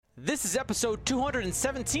This is episode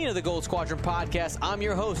 217 of the Gold Squadron podcast. I'm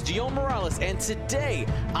your host, Gio Morales, and today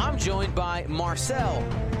I'm joined by Marcel,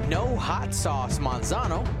 no hot sauce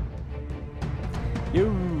Manzano.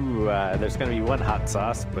 There's going to be one hot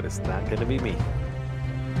sauce, but it's not going to be me.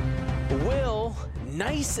 Will,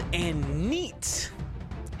 nice and neat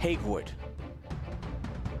Hagewood.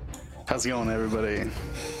 How's it going, everybody?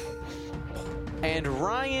 And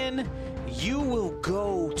Ryan, you will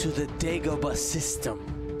go to the Dagobah system.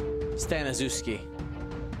 Staniszewski.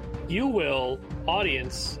 You will,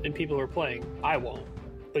 audience and people who are playing. I won't,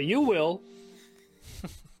 but you will.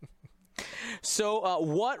 So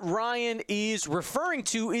what Ryan is referring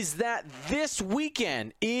to is that this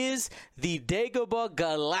weekend is the Dagobah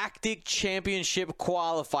Galactic Championship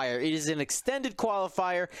qualifier. It is an extended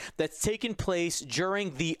qualifier that's taken place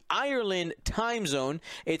during the Ireland time zone.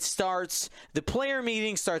 The player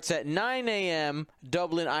meeting starts at 9 a.m.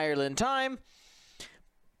 Dublin, Ireland time.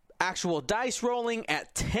 Actual dice rolling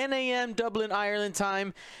at 10 a.m. Dublin, Ireland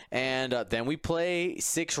time. And then we play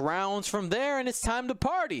 6 rounds from there, and it's time to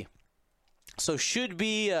party. So should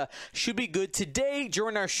be good. Today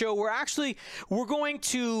during our show, we're going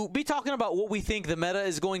to be talking about what we think the meta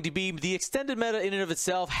is going to be. The extended meta in and of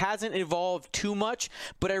itself hasn't evolved too much,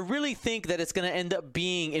 but I really think that it's going to end up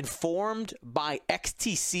being informed by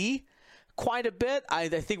XTC quite a bit. I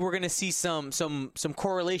think we're going to see some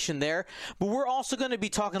correlation there, but we're also going to be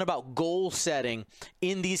talking about goal setting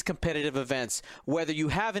in these competitive events, whether you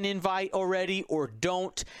have an invite already or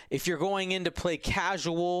don't. If you're going in to play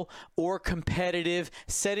casual or competitive,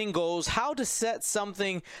 setting goals, how to set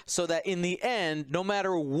something so that in the end, no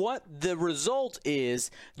matter what the result is,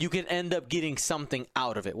 you can end up getting something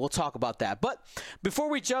out of it. We'll talk about that. But before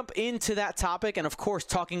we jump into that topic, and of course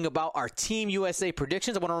talking about our Team USA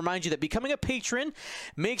predictions, I want to remind you that becoming a patron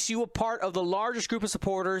makes you a part of the largest group of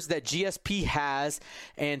supporters that GSP has,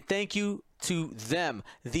 and thank you to them.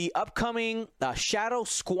 The upcoming Shadow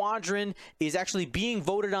Squadron is actually being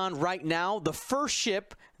voted on right now. The first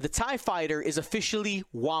ship, the TIE Fighter, is officially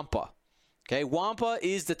Wampa. Okay, Wampa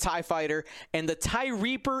is the TIE Fighter, and the TIE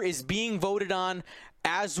Reaper is being voted on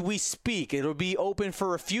as we speak. It'll be open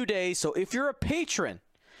for a few days, so if you're a patron,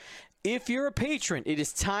 it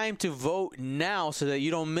is time to vote now so that you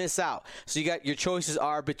don't miss out. So your choices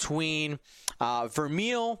are between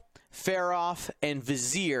Vermeil, Feroff, and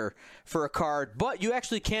Vizier for a card, but you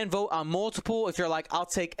actually can vote on multiple if you're like, I'll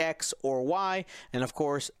take X or Y, and of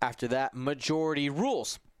course, after that, majority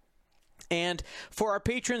rules. And for our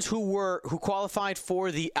patrons who qualified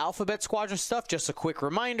for the Alphabet Squadron stuff, just a quick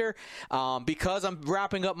reminder, because I'm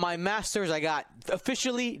wrapping up my Masters, I got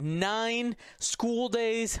officially 9 school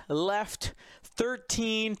days left,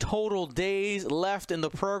 13 total days left in the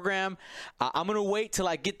program. I'm going to wait till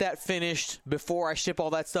I get that finished before I ship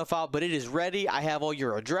all that stuff out, but it is ready. I have all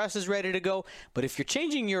your addresses ready to go. But if you're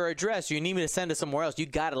changing your address, you need me to send it somewhere else, you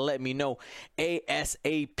got to let me know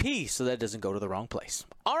ASAP so that it doesn't go to the wrong place.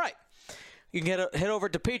 All right. You can head over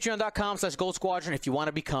to patreon.com/Gold Squadron if you want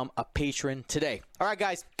to become a patron today. All right,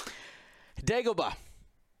 guys. Dagobah.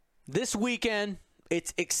 This weekend,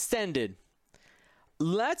 it's extended.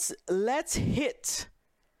 Let's hit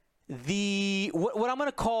what I'm going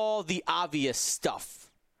to call the obvious stuff.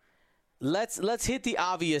 Let's hit the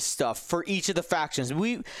obvious stuff for each of the factions.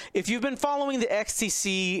 If you've been following the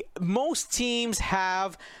XTC, most teams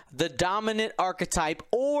have the dominant archetype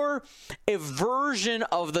or a version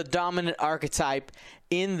of the dominant archetype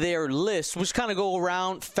in their list, which kind of go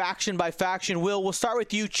around faction by faction. We'll start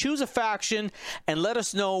with you. Choose a faction and let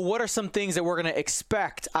us know what are some things that we're going to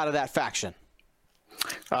expect out of that faction.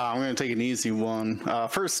 I'm going to take an easy one.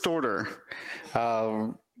 First order.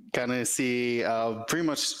 Kind of see pretty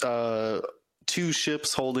much 2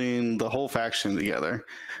 ships holding the whole faction together,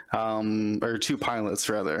 or 2 pilots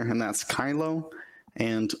rather, and that's Kylo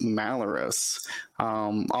and Malarus.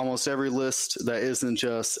 Almost every list that isn't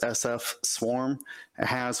just SF Swarm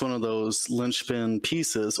has one of those linchpin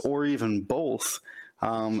pieces, or even both,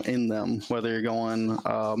 in them, whether you're going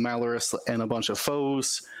Malarus and a bunch of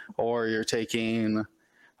foes, or you're taking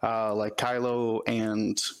like Kylo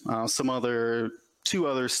and some 2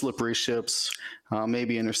 other slippery ships,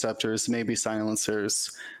 maybe interceptors, maybe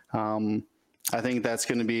silencers. I think that's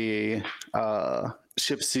going to be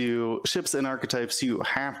ships and archetypes you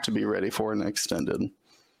have to be ready for in extended.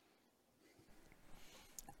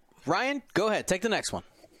 Ryan, go ahead. Take the next one.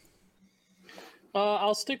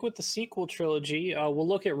 I'll stick with the sequel trilogy. We'll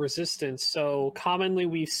look at Resistance. So commonly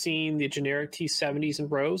we've seen the generic T-70s in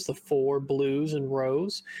rows, the 4 blues in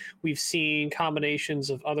rows. We've seen combinations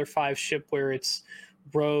of other 5 ship where it's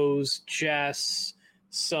Rose, Jess,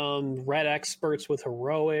 some red experts with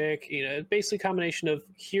heroic, basically a combination of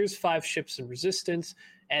here's 5 ships in resistance,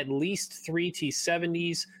 at least 3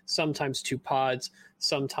 T70s, sometimes 2 pods,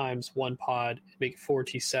 sometimes 1 pod, make 4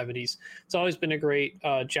 T70s. It's always been a great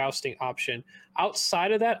jousting option.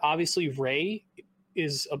 Outside of that, obviously Rey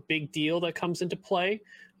is a big deal that comes into play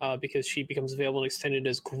because she becomes available and extended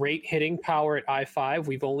as great hitting power at I-5.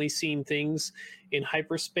 We've only seen things in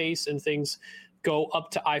hyperspace and things go up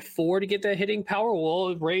to I-4 to get that hitting power.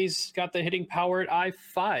 Well, Rey's got the hitting power at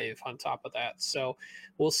I-5 on top of that. So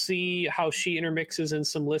we'll see how she intermixes in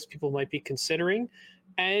some lists people might be considering.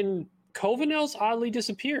 And Covenel's oddly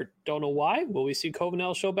disappeared. Don't know why. Will we see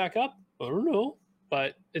Covenel show back up? I don't know.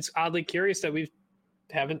 But it's oddly curious that we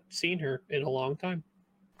haven't seen her in a long time.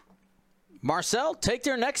 Marcel, take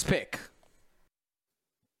their next pick.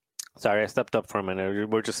 Sorry, I stepped up for a minute.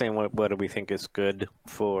 We're just saying what do we think is good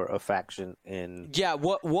for a faction in? Yeah,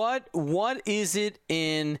 what is it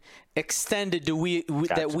in extended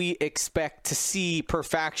that we expect to see per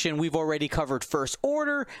faction? We've already covered First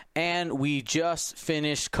Order, and we just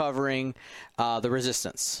finished covering the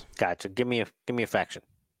Resistance. Gotcha. Give me a faction.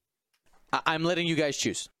 I'm letting you guys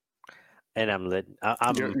choose. And I'm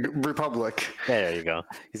Republic. There you go.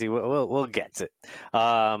 You see, we'll get it.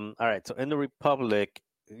 All right. So in the Republic,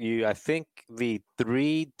 I think the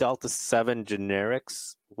 3 Delta 7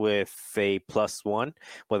 generics with a +1,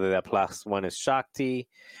 whether that +1 is Shakti,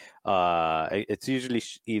 it's usually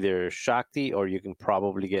either Shakti or you can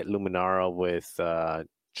probably get Luminara with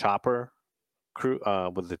Chopper crew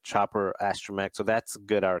with the Chopper Astromech. So that's a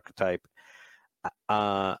good archetype.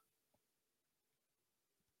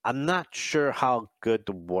 I'm not sure how good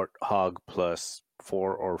the Warthog +4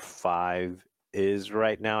 or 5 is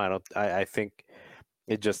right now. I think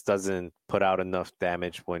it just doesn't put out enough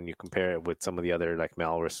damage when you compare it with some of the other like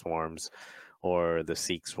Malrus swarms or the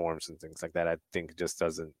Seek swarms and things like that. I think it just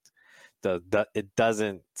doesn't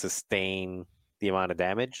sustain the amount of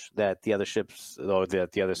damage that the other ships or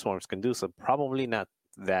the other swarms can do. So probably not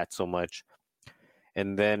that so much.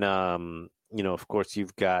 And then of course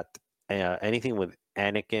you've got anything with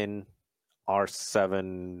Anakin,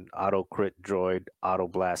 R7, auto crit droid, auto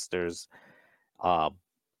blasters,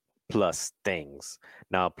 plus things.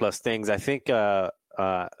 Now, plus things, I think, for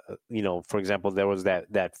example, there was that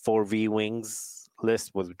 4V wings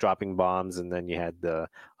list with dropping bombs, and then you had the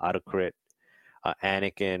auto crit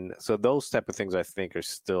Anakin. So those type of things, I think, are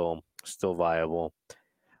still viable.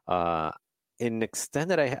 In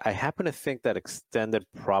extended, I happen to think that extended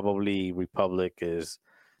probably Republic is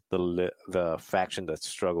the faction that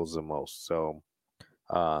struggles the most. So,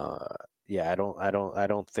 I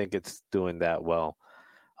don't think it's doing that well.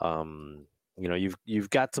 You've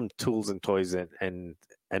got some tools and toys, and an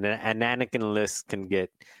Anakin list can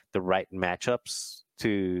get the right matchups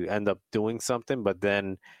to end up doing something, but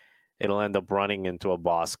then it'll end up running into a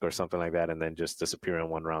Bosk or something like that, and then just disappear in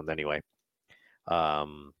one round anyway. I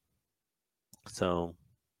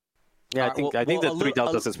think the 3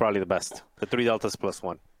 Deltas is probably the best. The 3 Deltas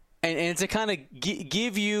 +1. And to kind of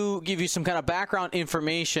give you some kind of background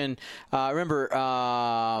information, remember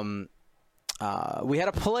we had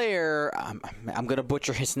a player. I'm gonna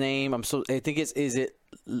butcher his name. I think is it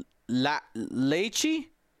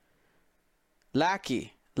Lackey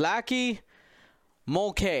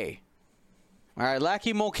Mulcahy. All right,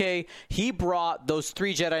 Lackey Mulcahy, he brought those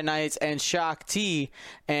 3 Jedi Knights and Shakti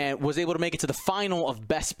and was able to make it to the final of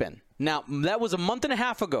Bespin. Now, that was a month and a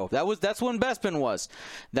half ago. That's when Bespin was.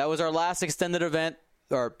 That was our last extended event,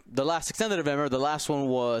 or the last extended event, or the last one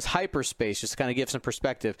was Hyperspace, just to kind of give some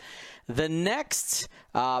perspective. The next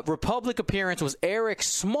Republic appearance was Eric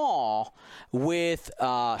Small with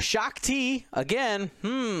Shakti again.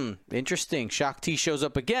 Interesting. Shakti shows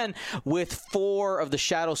up again with 4 of the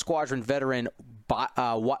Shadow Squadron veteran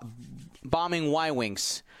bombing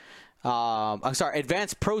Y-Wings.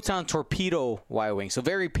 Advanced Proton Torpedo Y-Wings. So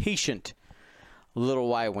very patient little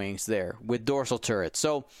Y-Wings there with dorsal turrets.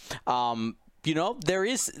 So, there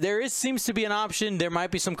is seems to be an option. There might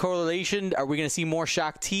be some correlation. Are we going to see more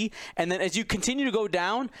Shakti? And then as you continue to go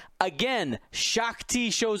down, again, Shakti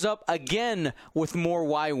shows up again with more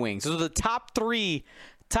Y-Wings. So the top three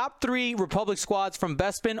Republic squads from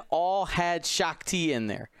Bespin all had Shakti in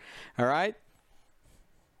there. All right?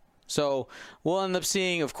 So we'll end up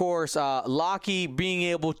seeing, of course, Loki being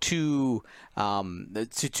able to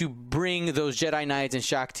bring those Jedi Knights and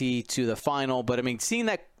Shakti to the final. But I mean, seeing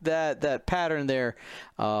that pattern there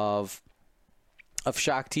of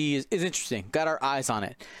Shakti is interesting. Got our eyes on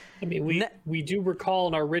it. I mean, we do recall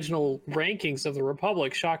in our original rankings of the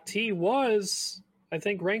Republic, Shakti was, I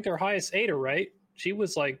think, ranked our highest ADA, right? She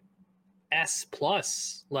was like S+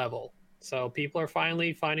 level. So people are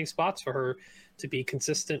finally finding spots for her to be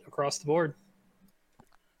consistent across the board.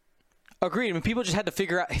 Agreed. I mean, people just had to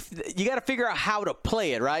figure out. You got to figure out how to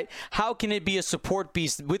play it, right? How can it be a support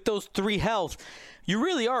piece with those 3 health? You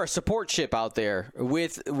really are a support ship out there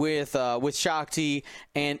with Shakti.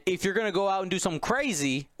 And if you're gonna go out and do something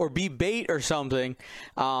crazy or be bait or something,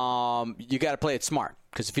 you got to play it smart.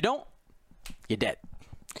 Because if you don't, you're dead.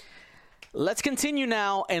 Let's continue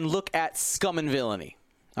now and look at Scum and Villainy.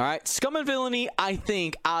 All right, Scum and Villainy, I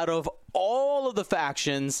think, out of all of the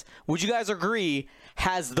factions, would you guys agree,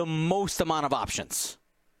 has the most amount of options?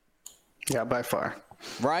 Yeah, by far.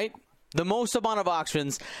 Right? The most amount of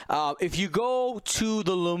options. If you go to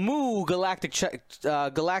the Lemieux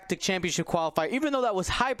Galactic Championship qualifier, even though that was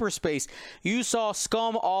hyperspace, you saw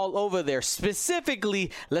Scum all over there.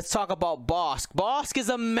 Specifically, let's talk about Bossk. Bossk is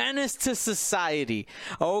a menace to society.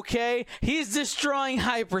 Okay? He's destroying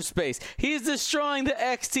hyperspace. He's destroying the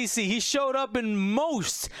XTC. He showed up in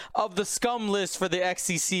most of the Scum lists for the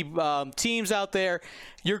XTC teams out there.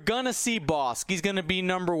 You're going to see Bossk. He's going to be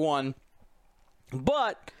number 1.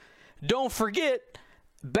 But don't forget,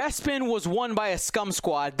 Bespin was won by a Scum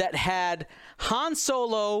squad that had Han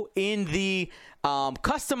Solo in the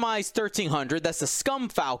customized 1300. That's the Scum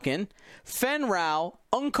Falcon, Fen Rao,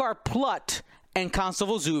 Unkar Plutt, and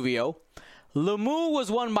Constable Zuvio. Lemieux was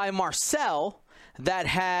won by Marcel that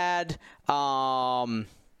had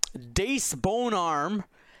Dace Bonearm,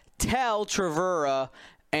 Tel Travera,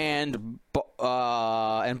 and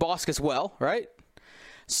Bossk as well, right?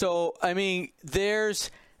 So, I mean, there's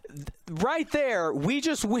right there, we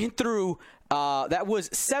just went through, that was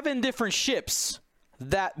 7 different ships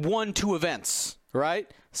that won 2 events,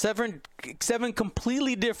 right? 7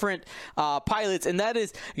 completely different pilots. And that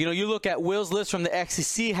is, you look at Will's list from the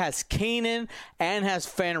XCC, has Kanan and has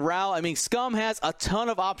Fen Rao. I mean, Scum has a ton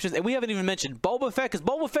of options. And we haven't even mentioned Boba Fett, because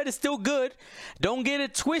Boba Fett is still good. Don't get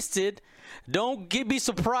it twisted. Don't be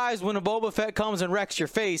surprised when a Boba Fett comes and wrecks your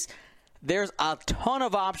face. There's a ton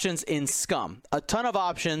of options in Scum. A ton of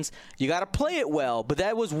options. You got to play it well, but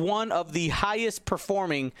that was one of the highest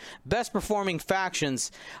performing, best performing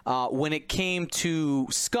factions when it came to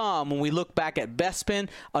Scum. When we look back at Bespin,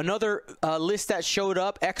 another list that showed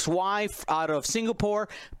up, XY out of Singapore,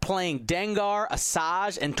 playing Dengar,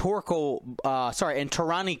 Asajj, and and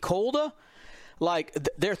Tarani Kolda. Like,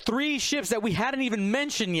 there are 3 ships that we hadn't even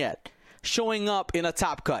mentioned yet showing up in a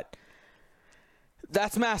top cut.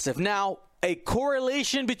 That's massive. Now, a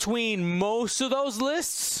correlation between most of those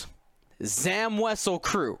lists, Zam Wessel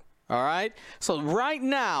crew. All right? So right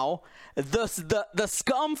now, the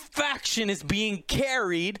Scum faction is being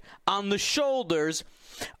carried on the shoulders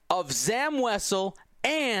of Zam Wessel,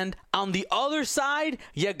 and on the other side,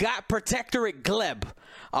 you got Protectorate Gleb.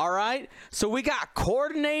 All right? So we got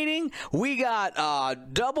coordinating, we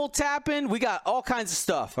got double tapping, we got all kinds of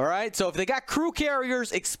stuff. All right? So if they got crew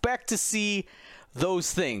carriers, expect to see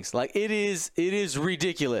those things. Like, it is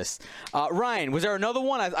ridiculous. Ryan, was there another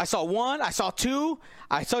one? I saw 1. I saw 2.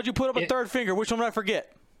 I saw you put up a third finger. Which one did I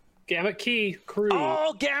forget? Gamut Key crew.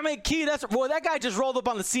 Oh, Gamut Key. That guy just rolled up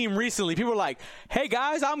on the scene recently. People were like, hey,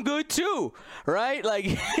 guys, I'm good too. Right?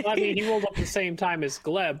 Like, I mean, he rolled up the same time as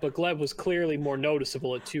Gleb, but Gleb was clearly more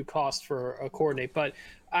noticeable at 2 cost for a coordinate. But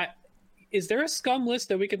is there a Scum list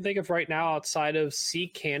that we can think of right now outside of Sea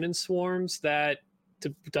Cannon Swarms that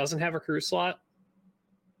doesn't have a crew slot?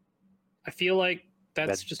 I feel like that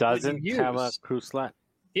just doesn't have a crew slot.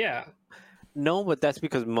 Yeah. No, but that's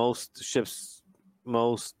because most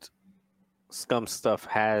Scum stuff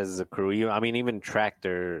has a crew. I mean, even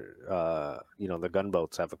Tractor, the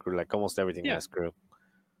gunboats have a crew. Like, almost everything has crew.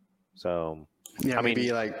 So, yeah, I maybe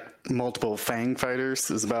mean, like multiple Fang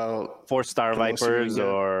fighters is about 4 Star Vipers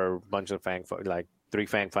or a bunch of Fang, like 3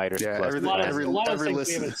 Fang fighters. Yeah, plus A lot of things list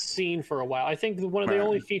we haven't seen for a while. I think one of the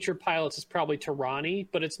only featured pilots is probably Tarani,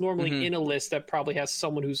 but it's normally in a list that probably has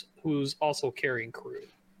someone who's also carrying crew.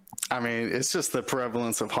 I mean, it's just the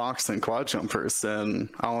prevalence of Hawks and quad jumpers in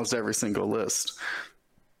almost every single list.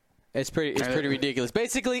 It's pretty ridiculous.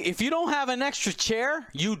 Basically, if you don't have an extra chair,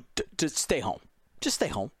 you just stay home. Just stay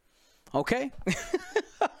home. Okay?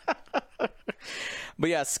 But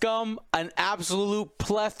yeah, Scum, an absolute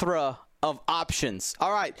plethora of options.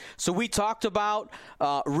 All right, so we talked about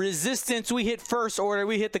Resistance. We hit First Order.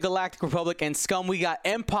 We hit the Galactic Republic. And Scum, we got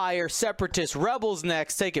Empire, Separatists, Rebels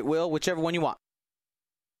next. Take it, Will, whichever one you want.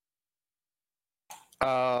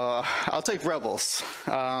 I'll take Rebels.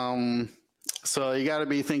 So you got to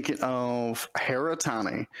be thinking of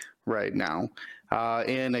Heratani right now.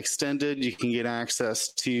 In Extended, you can get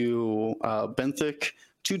access to Benthic,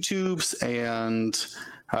 2 tubes, and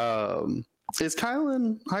Is Kyle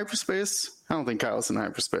in hyperspace? I don't think Kyle's in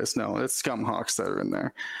hyperspace. No, it's Scumhawks that are in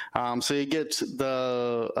there. So you get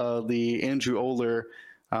the Andrew Oler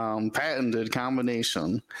patented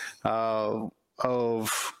combination of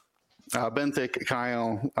Benthic,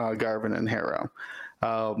 Kyle, Garvin, and Hera.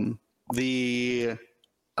 The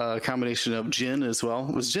combination of Jin as well.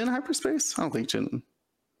 Was Jin hyperspace? I don't think Jin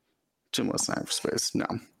was in hyperspace. No.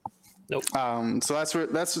 Nope. So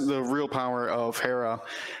that's the real power of Hera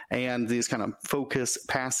and these kind of focus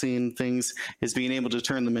passing things, is being able to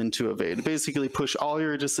turn them into evade. Basically push all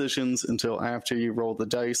your decisions until after you roll the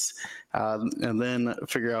dice, and then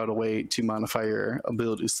figure out a way to modify your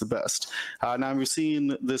abilities the best. Now we've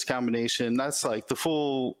seen this combination. That's like the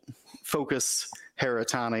full focus Hera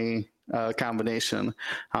Tani combination.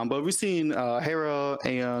 But we've seen Hera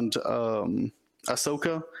and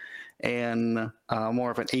Ahsoka and more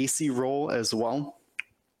of an AC role as well,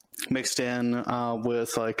 mixed in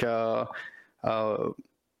with like other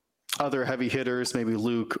heavy hitters, maybe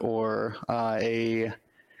Luke or a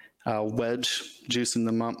Wedge juicing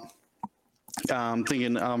them up.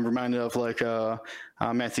 Thinking, reminded of like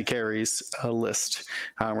Matthew Carey's list,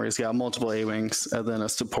 where he's got multiple A-Wings and then a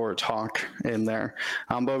support Hawk in there.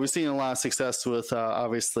 But we've seen a lot of success with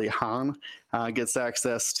obviously Han gets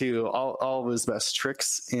access to all of his best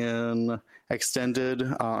tricks in extended,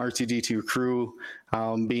 R2-D2 crew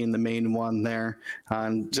being the main one there.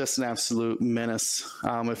 Just an absolute menace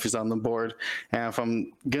if he's on the board. And if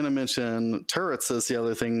I'm going to mention turrets as the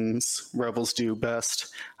other things Rebels do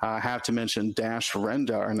best, I have to mention Dash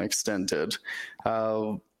Rendar in extended.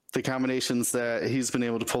 The combinations that he's been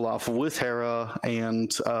able to pull off with Hera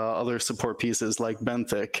and other support pieces like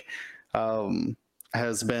Benthic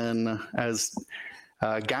has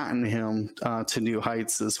gotten him to new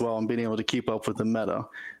heights as well, and being able to keep up with the meta.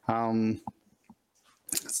 I'm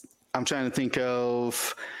trying to think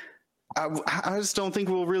of. I just don't think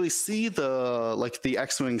we'll really see the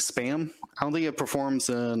X-wing spam. I don't think it performs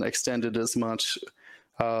in extended as much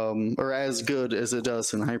or as good as it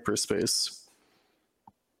does in hyperspace.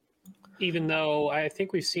 Even though I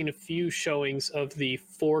think we've seen a few showings of the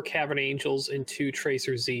 4 Cavern Angels and 2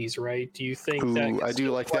 Tracer Zs, right? Do you think that? I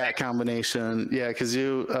do like that combination. Yeah, because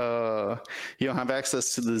you don't have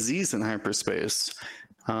access to the Zs in hyperspace.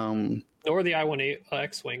 Or the I-18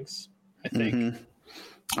 X-Wings, I think. Mm-hmm.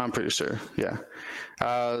 I'm pretty sure, yeah.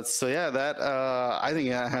 So yeah, that I think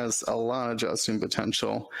that has a lot of adjusting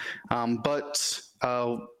potential. But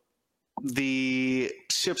the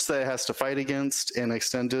ships that it has to fight against in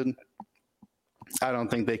extended, I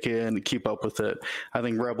don't think they can keep up with it. I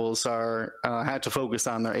think Rebels had to focus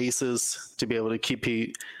on their aces to be able to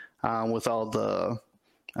compete with all the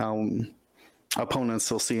opponents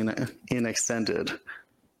they'll see in extended.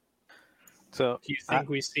 So, do you think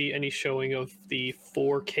we see any showing of the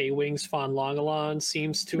 4 K-Wings Fon Longalon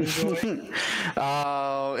seems to enjoy?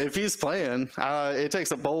 If he's playing, it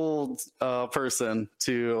takes a bold person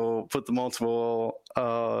to put the multiple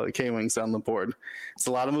K-Wings on the board. It's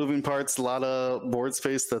a lot of moving parts, a lot of board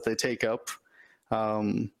space that they take up.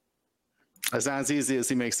 It's not as easy as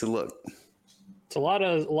he makes it look. It's a lot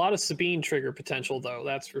of Sabine trigger potential, though,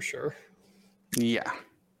 that's for sure. Yeah.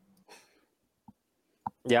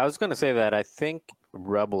 Yeah, I was going to say that I think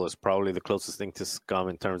Rebel is probably the closest thing to Scum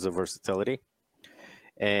in terms of versatility.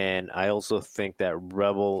 And I also think that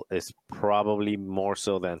Rebel is probably more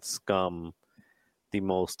so than Scum the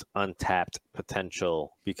most untapped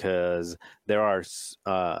potential, because there's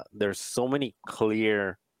so many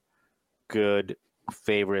clear good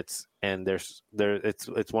favorites, and it's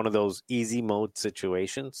one of those easy mode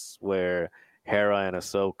situations where Hera and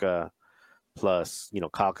Ahsoka plus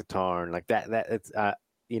Kal-Katarn, like that it's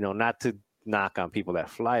not to knock on people that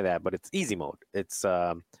fly that, but it's easy mode. It's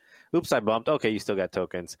oops, I bumped. Okay, you still got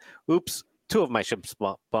tokens. Oops, 2 of my ships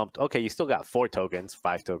bumped. Okay, you still got 4 tokens,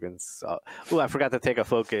 5 tokens. I forgot to take a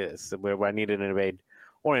focus where I needed an invade.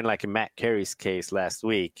 Or in Matt Carey's case last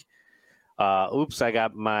week. Oops, I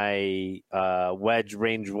got my wedge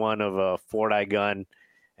range 1 of a 4-die gun,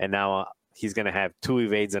 and now he's going to have 2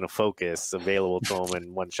 evades and a focus available to him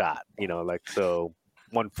in one shot. So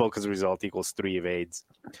 1 focus result equals 3 evades.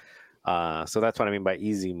 So that's what I mean by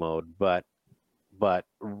easy mode. But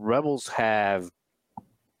Rebels have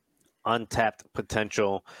untapped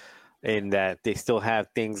potential in that they still have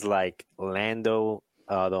things like Lando,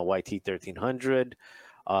 the YT-1300,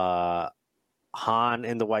 Han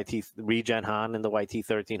in the regen Han in the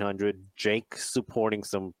YT-1300, Jake supporting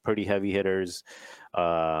some pretty heavy hitters.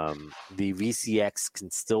 The VCX can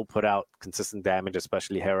still put out consistent damage,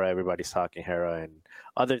 especially Hera. Everybody's talking Hera, and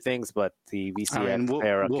other things, but the VCX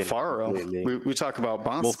era can completely... we talk about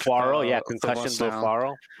Bonds. Wolfaro, concussion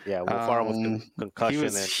Wolfaro. Yeah, Wolfaro was concussion. He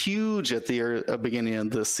was huge at the beginning of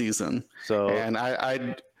this season. So,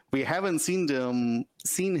 and we haven't seen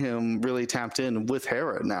him really tapped in with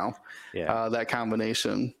Hera now. Yeah, that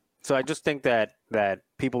combination. So I just think that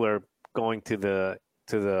people are going to the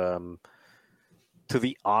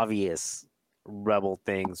obvious Rebel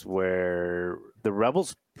things, where the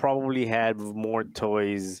Rebels probably had more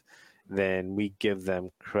toys than we give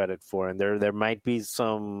them credit for, and there might be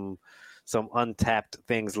some untapped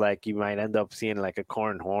things, like you might end up seeing like a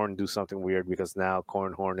Corran Horn do something weird, because now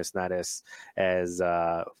Corran Horn is not as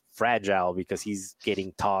fragile, because he's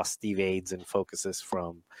getting tossed, evades, and focuses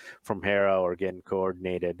from Hera or getting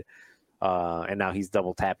coordinated, and now he's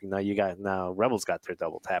double tapping. Now Rebels got their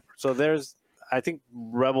double tapper. So I think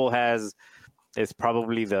Rebel is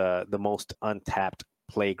probably the most untapped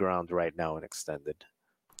playground right now in Extended.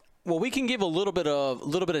 Well, we can give a little bit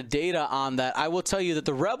of data on that. I will tell you that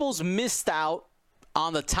the Rebels missed out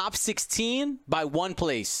on the top 16 by 1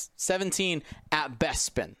 place, 17 at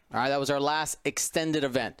Bespin. All right, that was our last Extended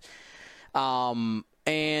event. And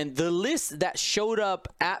the list that showed up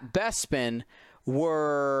at Bespin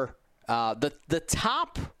were the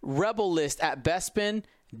top Rebel list at Bespin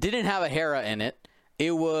didn't have a Hera in it.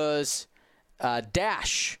 It was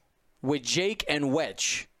Dash with Jake and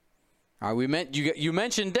Wedge. All right, you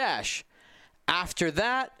mentioned Dash. After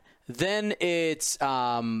that, then it's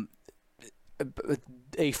a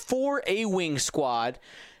 4 A-Wing squad: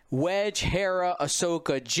 Wedge, Hera,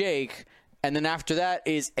 Ahsoka, Jake, and then after that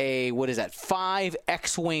is 5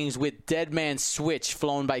 X-Wings with Deadman Switch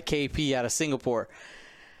flown by KP out of Singapore.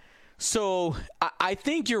 So I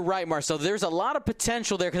think you're right, Marcel. There's a lot of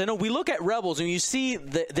potential there, because I know we look at Rebels and you see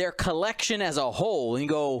their collection as a whole and you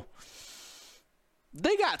go,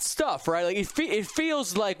 they got stuff, right? Like it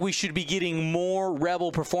feels like we should be getting more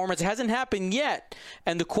Rebel performance. It hasn't happened yet,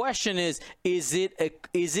 and the question is it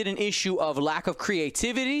an issue of lack of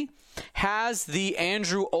creativity? Has the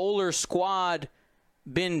Andrew Oler squad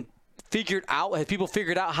been figured out? Have people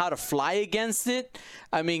figured out how to fly against it?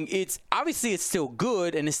 I mean, it's still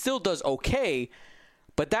good and it still does okay,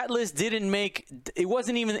 but that list it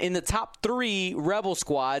wasn't even in the top 3 Rebel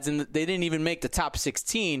squads, and they didn't even make the top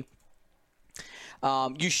 16.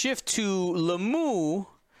 You shift over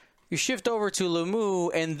to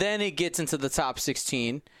Lemieux, and then it gets into the top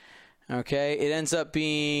 16. Okay, it ends up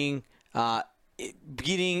being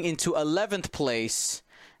getting into 11th place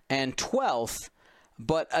and 12th.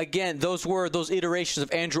 But again, those were those iterations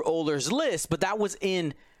of Andrew Oler's list, but that was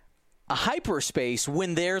in a hyperspace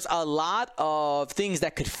when there's a lot of things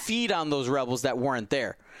that could feed on those Rebels that weren't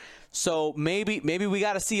there. So maybe we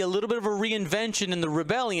got to see a little bit of a reinvention in the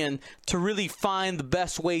Rebellion to really find the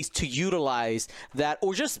best ways to utilize that,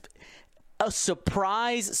 or just a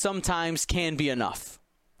surprise sometimes can be enough.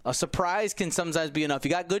 A surprise can sometimes be enough. You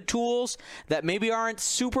got good tools that maybe aren't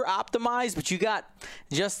super optimized, but you got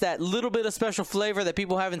just that little bit of special flavor that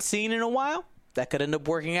people haven't seen in a while that could end up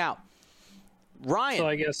working out. Ryan. So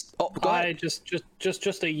I guess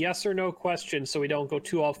just a yes or no question, so we don't go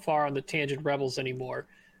too far on the tangent Rebels anymore.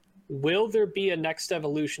 Will there be a next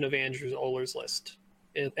evolution of Andrew Oler's list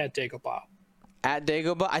at Dagobah? At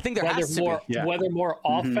Dagobah? I think there has to be. Yeah. Whether more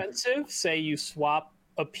offensive, say you swap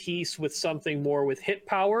a piece with something more with hit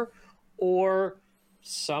power, or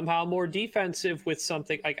somehow more defensive with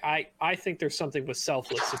something like I think there's something with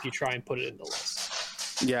selfless if you try and put it in the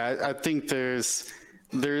list. Yeah, I think there's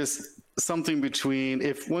something between,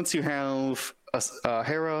 if once you have a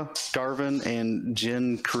Hera, Darvin, and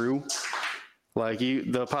Jin crew, like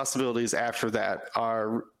the possibilities after that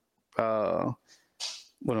are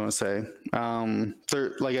what do I want to say?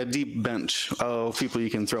 They're like a deep bench of people you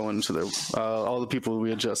can throw into all the people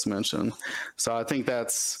we had just mentioned. So I think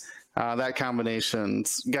that's that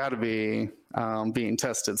combination's got to be being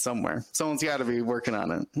tested somewhere. Someone's got to be working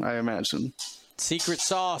on it, I imagine. Secret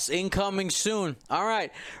sauce incoming soon. All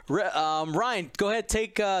right, Ryan, go ahead,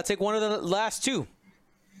 take one of the last 2.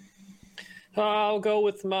 I'll go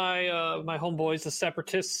with my my homeboys, the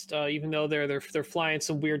Separatists, even though they're flying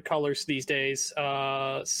some weird colors these days.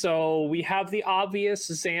 So we have the obvious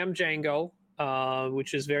Zam Jango,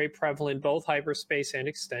 which is very prevalent, both hyperspace and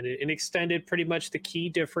extended. In extended, pretty much the key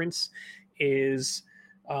difference is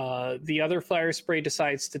the other Flyer Spray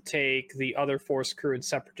decides to take the other Force crew and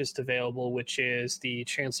Separatist available, which is the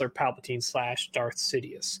Chancellor Palpatine / Darth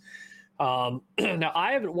Sidious. Now,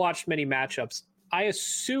 I haven't watched many matchups. I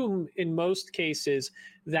assume in most cases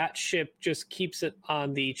that ship just keeps it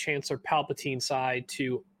on the Chancellor Palpatine side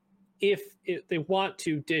to they want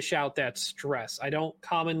to dish out that stress. I don't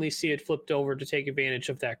commonly see it flipped over to take advantage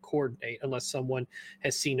of that coordinate unless someone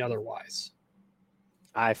has seen otherwise.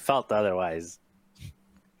 I felt otherwise.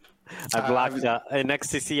 I blocked in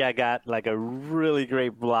XTC. I got like a really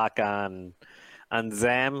great block on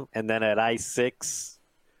Zam, and then at I6,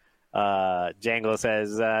 Django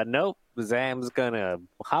says, "Nope, Zam's gonna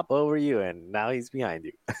hop over you," and now he's behind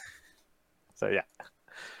you. So yeah.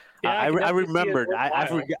 I remembered.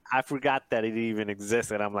 I forgot that it even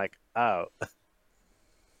exists, and I'm like, oh.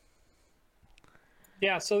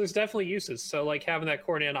 Yeah, so there's definitely uses. So like having that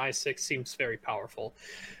coordinate on I6 seems very powerful.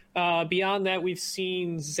 Beyond that, we've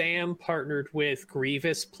seen Zam partnered with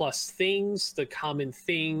Grievous plus things. The common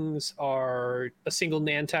things are a single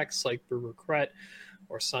Nantex like Brugret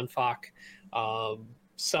or Sunfok.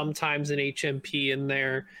 Sometimes an HMP in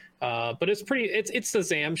there, but it's the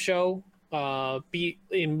Zam show. Be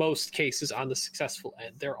in most cases on the successful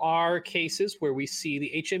end. There are cases where we see the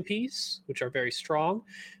HMPs, which are very strong.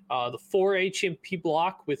 The 4 HMP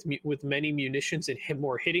block with many munitions and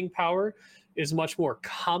more hitting power is much more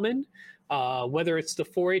common. Whether it's the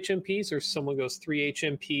 4 HMPs or someone goes 3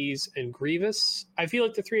 HMPs and Grievous, I feel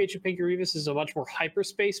like the 3 HMP Grievous is a much more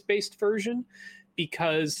hyperspace-based version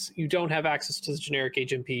because you don't have access to the generic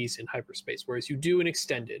HMPs in hyperspace, whereas you do in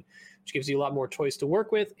extended, which gives you a lot more toys to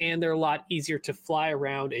work with, and they're a lot easier to fly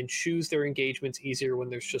around and choose their engagements easier when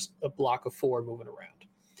there's just a block of 4 moving around.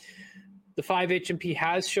 The 5 HMP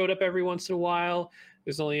has showed up every once in a while.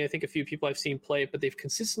 There's only, I think, a few people I've seen play it, but they've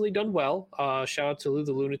consistently done well. Shout out to Lou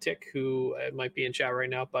the Lunatic, who might be in chat right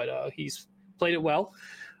now, but he's played it well.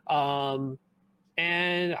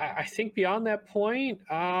 And I think beyond that point,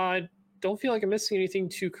 don't feel like I'm missing anything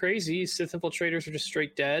too crazy. Sith Infiltrators are just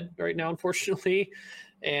straight dead right now, unfortunately.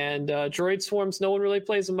 And Droid Swarms, no one really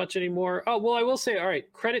plays them much anymore. Oh, well, I will say, all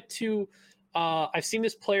right, credit to, I've seen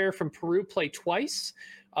this player from Peru play twice.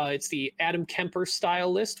 It's the Adam Kemper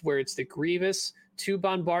style list where it's the Grievous, 2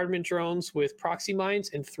 bombardment drones with proxy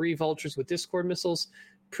mines, and 3 vultures with Discord missiles,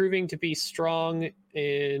 proving to be strong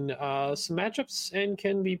in some matchups and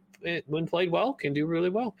can be, when played well, can do really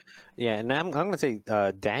well. Yeah, and I'm going to say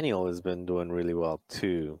Daniel has been doing really well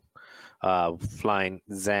too, flying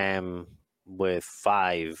Zam with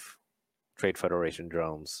 5 Trade Federation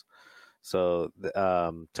drones. So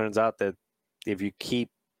turns out that if you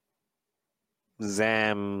keep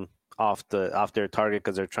Zam off their target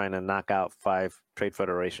because they're trying to knock out 5 Trade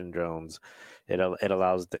Federation drones, it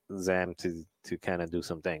allows Zam to kind of do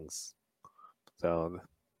some things. So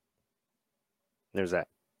there's that.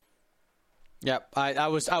 Yep, I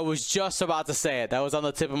was just about to say it. That was on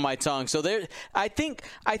the tip of my tongue. So there, I think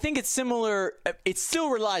it's similar. It still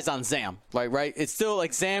relies on Zam, right? It's still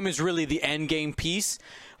like Zam is really the end game piece,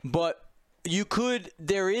 but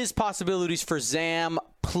there is possibilities for Zam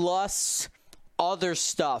plus other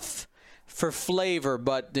stuff for flavor,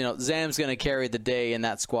 but Zam's going to carry the day in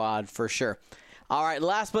that squad for sure. All right,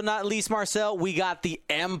 last but not least, Marcel, we got the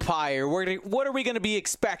Empire. What are we going to be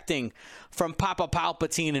expecting from Papa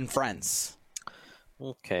Palpatine and friends?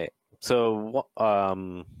 Okay, so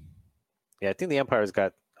I think the Empire's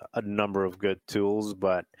got a number of good tools,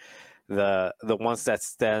 but the ones that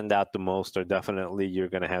stand out the most are definitely you're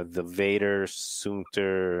going to have the Vader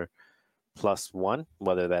Soontir +1,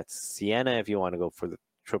 whether that's Sienna if you want to go for the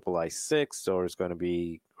triple I6, or it's going to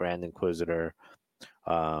be Grand Inquisitor,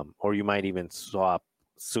 or you might even swap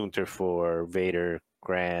Soontir for Vader,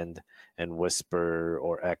 Grand, and Whisper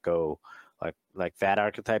or Echo. Like that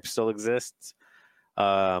archetype still exists.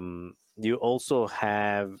 You also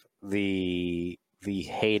have the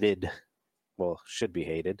hated, well, should be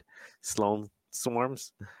hated, Sloan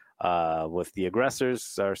Swarms. With the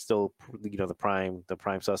aggressors are still, the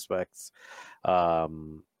prime suspects.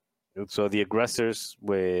 So the aggressors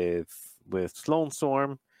with Sloan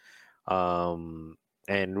Swarm,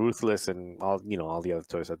 and Ruthless, and all the other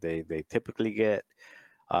toys that they typically get.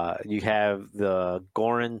 You have the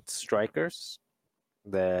Goran Strikers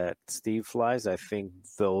that Steve flies. I think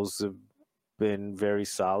those have been very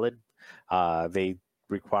solid. They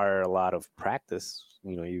require a lot of practice.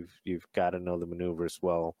 You've got to know the maneuvers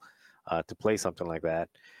well to play something like that.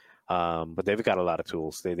 But they've got a lot of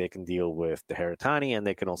tools. They can deal with the Heratani, and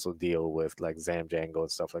they can also deal with like Zam Django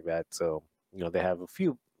and stuff like that. So they have a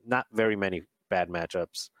few, not very many bad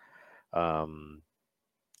matchups.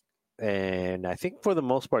 And I think for the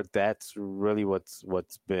most part, that's really what's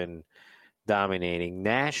been dominating.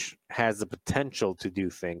 Nash has the potential to do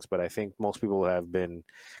things, but I think most people have been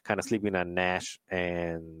kind of sleeping on Nash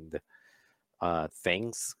and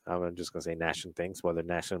things. I'm just going to say Nash and things, whether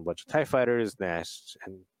Nash and a bunch of TIE fighters, Nash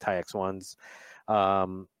and TIE X1s.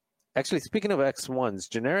 Actually, speaking of X1s,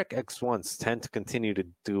 generic X1s tend to continue to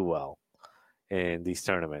do well in these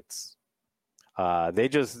tournaments. They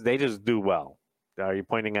just do well. Are you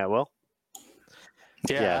pointing at Will?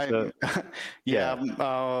 Me,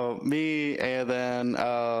 and then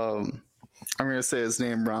I'm gonna say his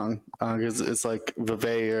name wrong because it's like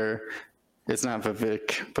Vivek, or it's not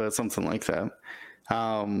Vivek, but something like that.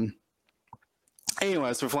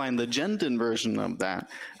 Anyways, we're flying the Jendon version of that,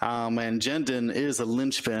 and Jendon is a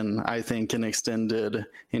linchpin, I think, in extended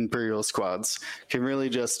Imperial squads. Can really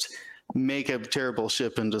just make a terrible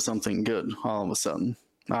ship into something good all of a sudden,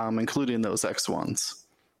 including those X1s.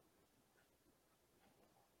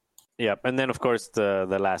 Yep, and then of course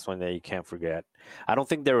the last one that you can't forget. I don't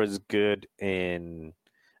think they're as good in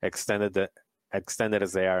extended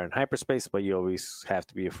as they are in hyperspace, but you always have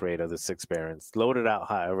to be afraid of the 6 Barons. Load it out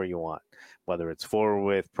however you want, whether it's 4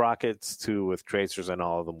 with Prockets, 2 with Tracers, and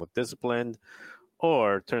all of them with Disciplined,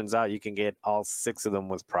 or it turns out you can get all 6 of them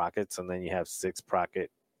with Prockets, and then you have 6 Procket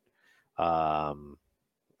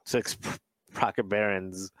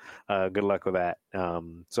Barons. Good luck with that.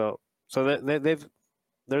 So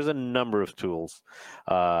there's a number of tools,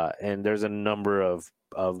 and there's a number of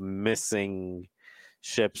missing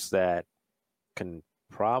ships that can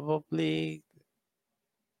probably.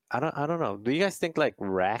 I don't know. Do you guys think like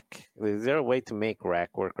Rack? Is there a way to make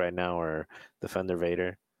Rack work right now, or Defender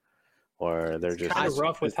Vader, or they're just kind of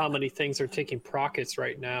rough with how many things are taking Prockets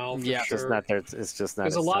right now? Yeah, it's just not there. It's just not.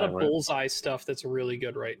 There's a lot of bullseye stuff that's really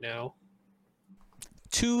good right now.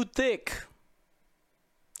 Too thick.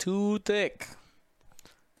 It's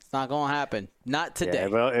not gonna happen. Not today. Yeah,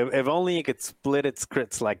 well, if only you could split its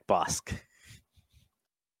crits like Bosk.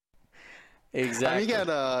 Exactly.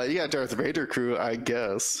 You got Darth Vader crew, I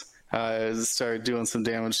guess. Started doing some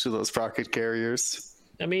damage to those Procket carriers.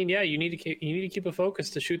 I mean, yeah, you need to keep a focus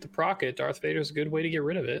to shoot the Procket. Darth Vader's a good way to get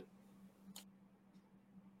rid of it.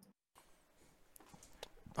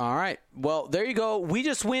 All right. Well, there you go. We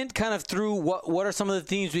just went kind of through what are some of the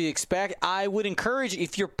themes we expect. I would encourage,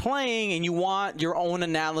 if you're playing and you want your own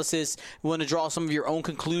analysis, you want to draw some of your own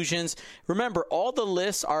conclusions, remember, all the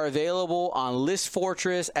lists are available on List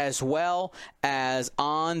Fortress as well as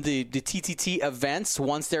on the TTT events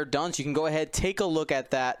once they're done. So you can go ahead, take a look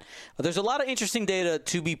at that. There's a lot of interesting data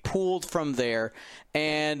to be pulled from there.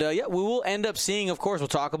 And, we will end up seeing, of course, we'll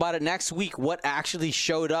talk about it next week, what actually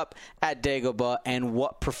showed up at Dagobah and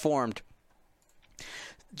what performed.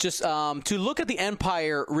 Just to look at the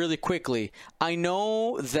Empire really quickly, I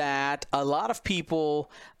know that a lot of people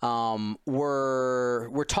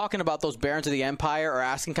were talking about those Barons of the Empire, or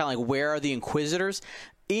asking kind of like, where are the Inquisitors?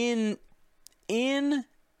 In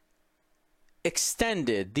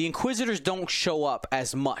Extended, the Inquisitors don't show up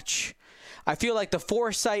as much. I feel like the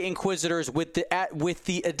Foresight Inquisitors, with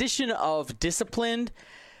the addition of Disciplined,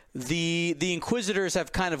 the Inquisitors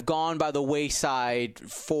have kind of gone by the wayside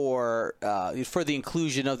for the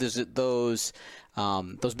inclusion of those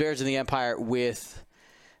Barons in the Empire with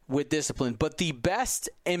Discipline. But the best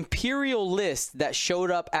Imperial list that showed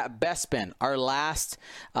up at Bespin, our last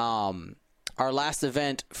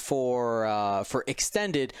event for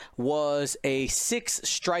Extended, was a 6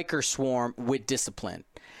 Striker Swarm with Discipline.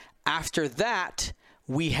 After that,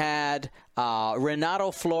 we had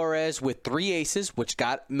Renato Flores with 3 Aces, which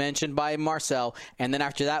got mentioned by Marcel. And then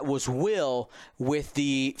after that was Will with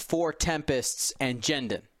the 4 Tempests and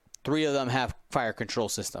Jendon. 3 of them have fire control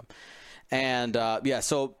system. And,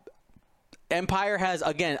 so Empire has,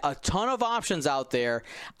 again, a ton of options out there.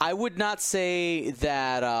 I would not say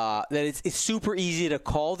that it's super easy to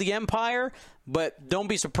call the Empire, but don't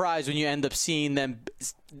be surprised when you end up seeing them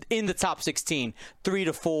in the top 16, 3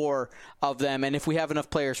 to 4 of them. And if we have enough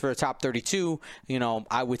players for the top 32,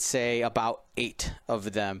 I would say about 8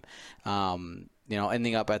 of them,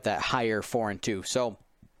 ending up at that higher 4 and 2. So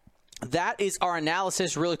that is our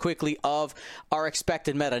analysis really quickly of our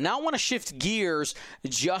expected meta. Now I want to shift gears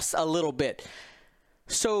just a little bit.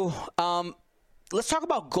 So let's talk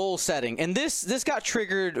about goal setting. And this got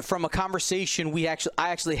triggered from a conversation I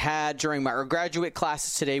actually had during my graduate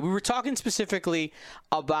classes today. We were talking specifically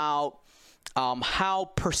about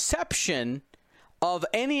how perception of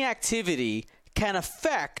any activity can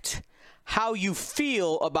affect how you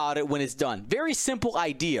feel about it when it's done. Very simple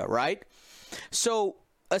idea, right? So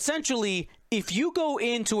essentially, if you go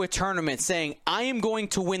into a tournament saying, I am going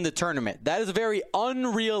to win the tournament, that is a very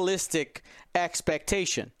unrealistic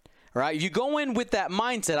expectation, right? If you go in with that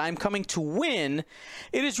mindset, I'm coming to win,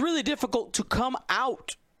 it is really difficult to come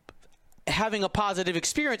out having a positive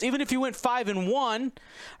experience. Even if you went 5-1,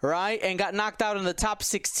 right, and got knocked out in the top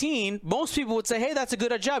 16, most people would say, hey, that's a good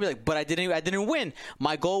job. You're like, but I didn't win.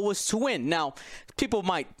 My goal was to win. Now, people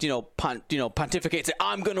might, pontificate, say,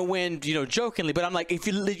 I'm going to win, jokingly, but I'm like, if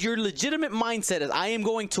your legitimate mindset is I am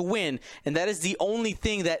going to win, and that is the only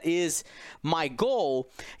thing that is my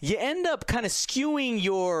goal, you end up kind of skewing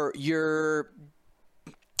your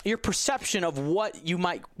perception of what you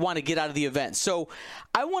might want to get out of the event. So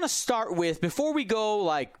I want to start with, before we go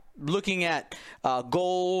like looking at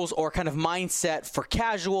goals or kind of mindset for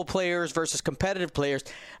casual players versus competitive players,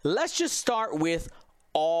 let's just start with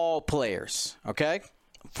all players, okay?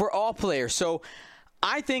 For all players. So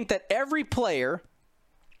I think that every player,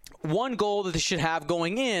 one goal that they should have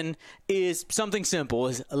going in is something simple,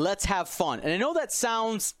 is let's have fun. And I know that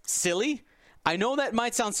sounds silly. I know that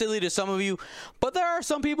might sound silly to some of you, but there are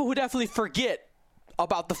some people who definitely forget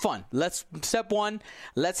about the fun. Step one,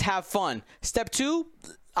 let's have fun. Step two,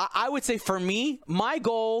 I would say for me, my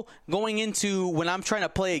goal going into when I'm trying to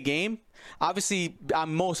play a game, obviously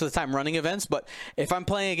I'm most of the time running events, but if I'm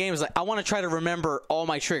playing a game, it's like I want to try to remember all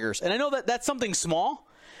my triggers. And I know that that's something small,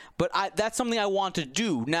 but that's something I want to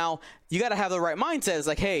do. Now, you got to have the right mindset. It's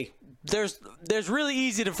like, hey, there's really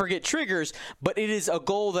easy to forget triggers, but it is a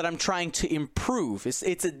goal that I'm trying to improve.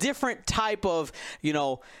 It's a different type of,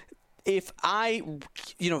 if I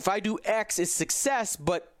do X, it's success,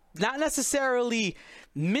 but not necessarily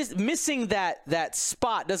missing that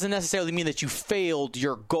spot doesn't necessarily mean that you failed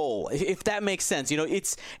your goal, if that makes sense.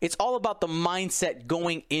 It's all about the mindset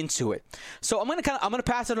going into it. So I'm gonna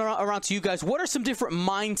pass it around to you guys. What are some different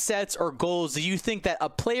mindsets or goals that you think that a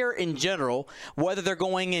player in general, whether they're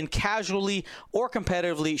going in casually or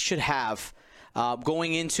competitively, should have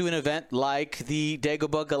going into an event like the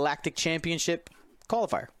Dagobah Galactic Championship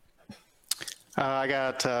qualifier?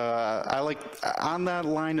 I like on that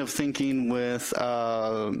line of thinking with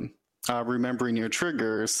remembering your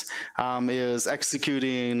triggers is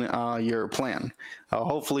executing your plan.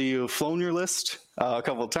 Hopefully you've flown your list a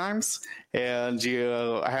couple of times and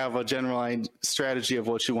you have a general strategy of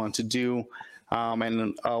what you want to do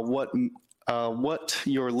and what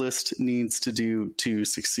your list needs to do to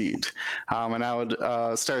succeed. And I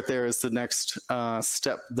would start there as the next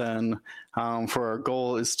step then for our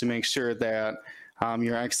goal is to make sure that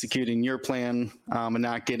you're executing your plan and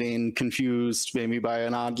not getting confused maybe by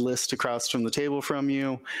an odd list across from the table from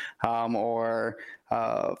you or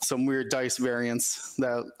some weird dice variance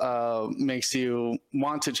that makes you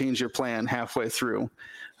want to change your plan halfway through.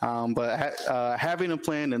 But having a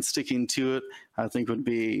plan and sticking to it, I think would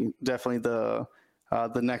be definitely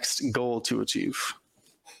the next goal to achieve.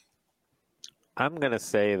 I'm gonna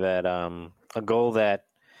say that a goal that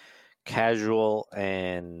casual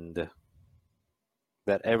and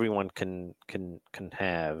that everyone can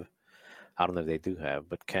have, I don't know if they do have,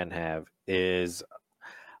 but can have, is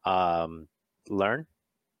learn.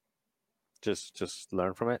 Just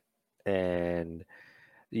learn from it, and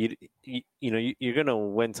you're gonna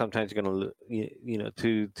win. Sometimes you're gonna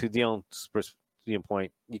to Dion's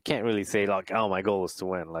point. You can't really say like, oh, my goal is to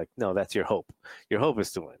win. Like, no, that's your hope. Your hope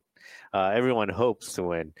is to win. Everyone hopes to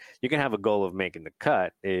win. You can have a goal of making the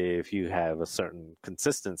cut if you have a certain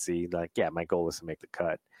consistency. Like, yeah, my goal is to make the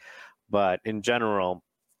cut. But in general,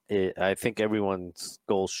 I think everyone's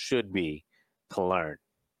goal should be to learn.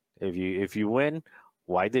 If you win,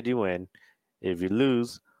 why did you win? If you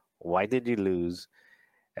lose, why did you lose?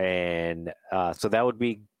 And so that would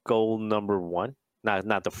be goal number one.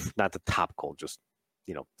 Not the top goal. Just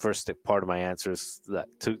first part of my answer is that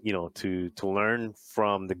to learn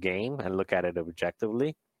from the game and look at it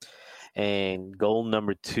objectively. And goal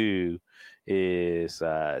number two is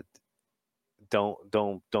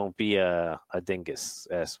don't be a dingus,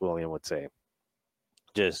 as William would say.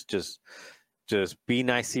 Just be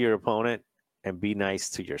nice to your opponent and be nice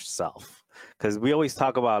to yourself. Because we always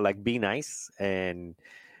talk about like be nice, and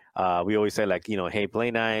we always say like hey,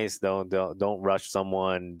 play nice, don't rush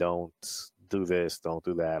someone, don't do this, don't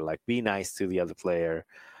do that. Like, be nice to the other player.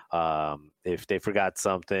 If they forgot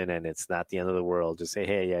something and it's not the end of the world, just say,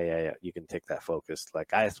 hey, yeah, you can take that focus. Like,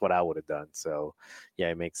 that's what I would have done. So yeah,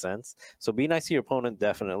 it makes sense. So be nice to your opponent,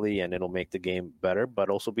 definitely, and it'll make the game better, but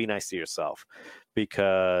also be nice to yourself,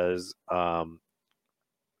 because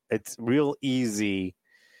it's real easy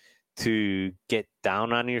to get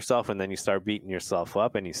down on yourself, and then you start beating yourself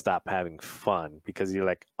up and you stop having fun because you're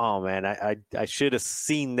like, oh man, I should have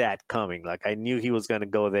seen that coming. Like, I knew he was going to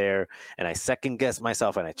go there, and I second guessed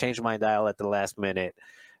myself and I changed my dial at the last minute.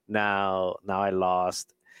 Now I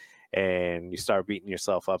lost, and you start beating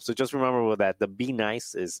yourself up. So just remember that the be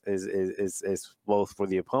nice is both for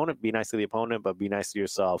the opponent. Be nice to the opponent, but be nice to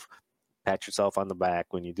yourself. pat yourself on the back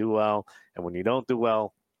when you do well, and when you don't do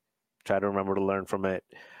well, try to remember to learn from it.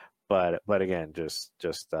 But again, just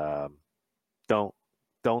don't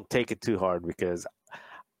take it too hard, because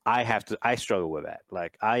I struggle with that.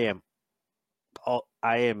 Like I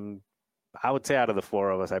would say out of the four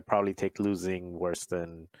of us, I probably take losing worse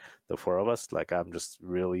than the four of us. Like I'm just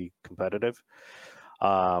really competitive.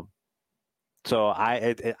 So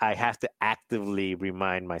I have to actively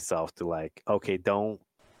remind myself to, like, okay, don't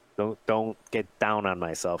get down on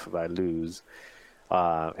myself if I lose.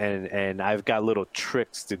 And I've got little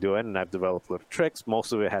tricks to do it, and I've developed little tricks.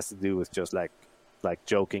 Most of it has to do with just like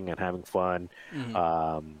joking and having fun.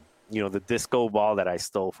 Mm-hmm. The disco ball that I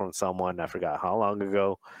stole from someone, I forgot how long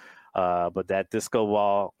ago, but that disco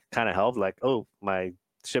ball kind of helped. Like, oh, my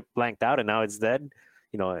ship blanked out and now it's dead.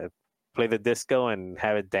 Play the disco and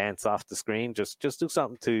have it dance off the screen. Just do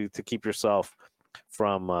something to keep yourself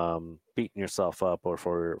from beating yourself up, or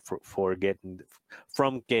for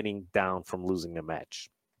getting down from losing a match.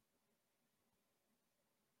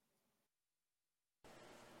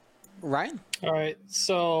 Right. All right.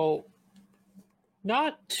 So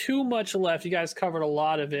not too much left. You guys covered a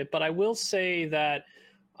lot of it, but I will say that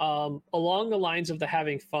along the lines of the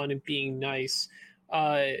having fun and being nice,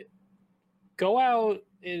 go out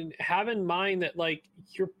and have in mind that, like,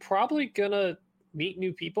 you're probably gonna meet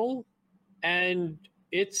new people, and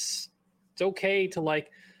it's okay to,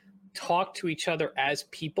 like, talk to each other as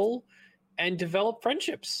people and develop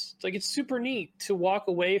friendships. Like, it's super neat to walk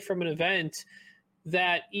away from an event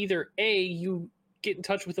that either you get in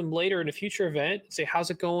touch with them later in a future event, say,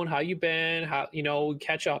 how's it going? How you been? How,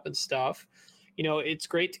 catch up and stuff. It's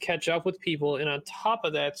great to catch up with people. And on top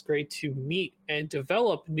of that, it's great to meet and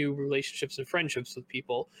develop new relationships and friendships with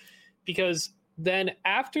people, because then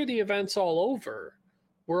after the event's all over,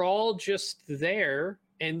 we're all just there.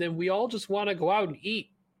 And then we all just want to go out and eat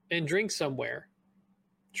and drink somewhere,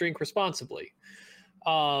 drink responsibly.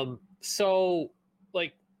 So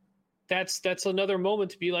like, that's another moment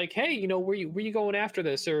to be like, hey, where you going after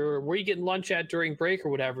this, or where you getting lunch at during break or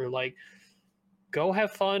whatever. Like, go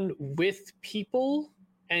have fun with people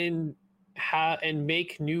and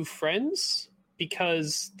make new friends,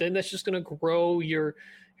 because then that's just going to grow your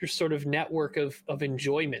sort of network of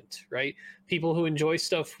enjoyment, right? People who enjoy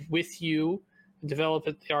stuff with you and develop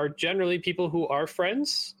it are generally people who are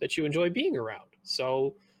friends that you enjoy being around.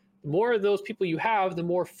 So the more of those people you have, the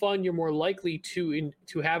more fun you're more likely to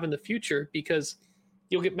have in the future, because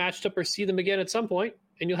you'll get matched up or see them again at some point,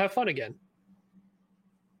 and you'll have fun again.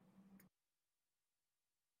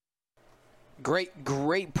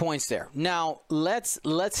 Great points there. Now let's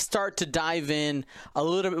start to dive in a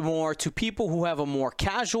little bit more to people who have a more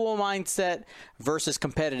casual mindset versus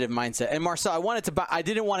competitive mindset. And Marcel, I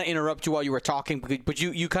didn't want to interrupt you while you were talking, but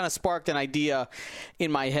you kind of sparked an idea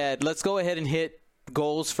in my head. Let's go ahead and hit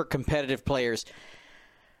goals for competitive players.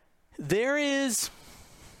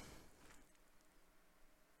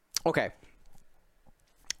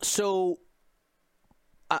 So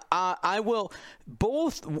I will,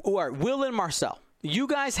 both, or Will and Marcel, you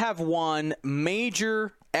guys have won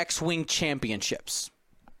major X-Wing championships,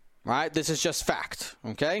 right? This is just fact,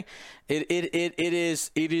 okay? It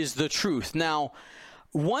is the truth. Now,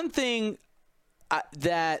 one thing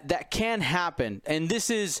that can happen, and this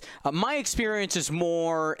is my experience is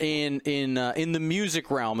more in the music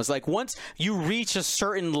realm, is like once you reach a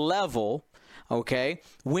certain level, okay,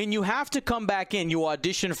 when you have to come back in, you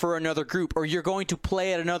audition for another group, or you're going to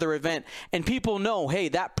play at another event, and people know, hey,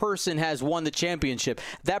 that person has won the championship.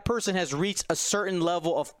 That person has reached a certain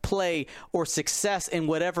level of play or success in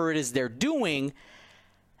whatever it is they're doing.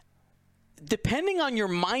 Depending on your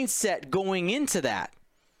mindset going into that,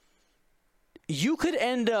 you could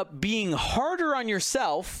end up being harder on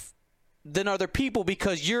yourself than other people,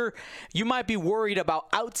 because you might be worried about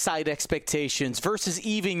outside expectations versus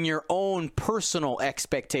even your own personal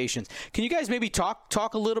expectations. Can you guys maybe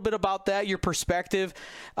talk a little bit about that, your perspective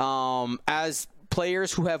as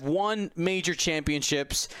players who have won major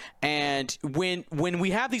championships, and when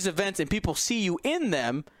we have these events and people see you in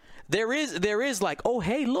them, there is like, oh,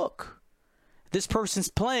 hey, look, this person's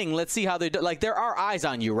playing. Let's see how they do. Like, there are eyes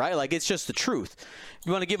on you, right? Like, it's just the truth.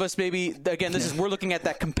 You want to give us maybe, again, we're looking at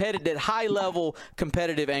that competitive, high level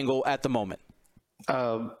competitive angle at the moment.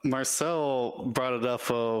 Marcel brought it up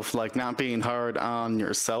of like not being hard on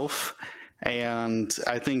yourself. And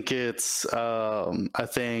I think it's a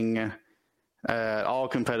thing at all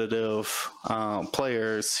competitive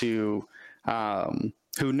players who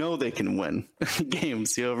who know they can win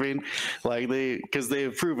games. You know what I mean? Like because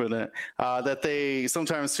they've proven it, that they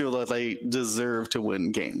sometimes feel that they deserve to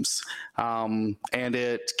win games. And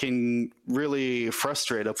it can really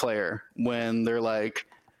frustrate a player when they're like,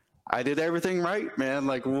 I did everything right, man.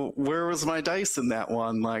 Like, where was my dice in that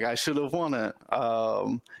one? Like, I should have won it.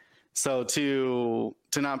 So to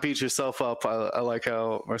not beat yourself up, I like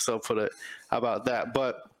how Marcel put it about that.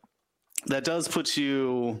 But that does put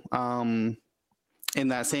you in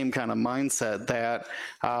that same kind of mindset that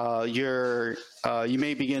you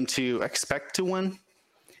may begin to expect to win,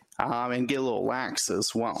 and get a little lax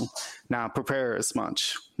as well. Not prepare as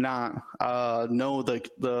much. Not know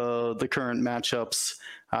the current matchups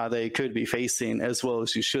they could be facing as well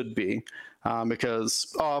as you should be.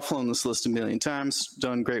 Because I've flown this list a million times,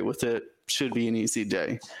 done great with it. Should be an easy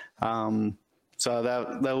day. So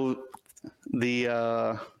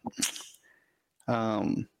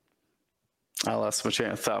I lost my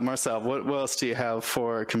train of thought. Marcel, what else do you have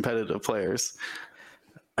for competitive players?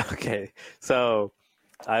 Okay, so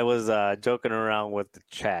I was joking around with the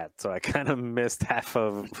chat, so I kind of missed half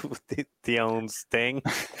of Theon's thing.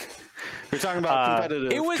 You're talking about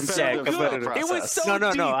competitive. It was so good. It was so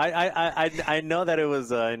No. deep. I know that it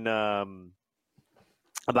was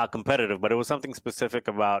about competitive, but it was something specific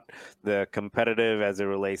about the competitive as it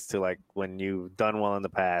relates to like when you've done well in the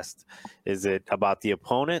past. Is it about the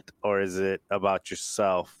opponent or is it about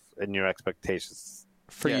yourself and your expectations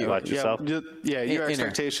For you. about yourself? Yeah, your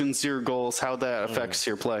expectations, your goals, how that affects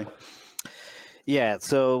your play. Yeah,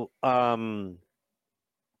 so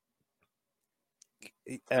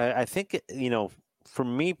I think for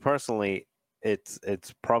me personally, it's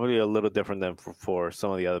probably a little different than for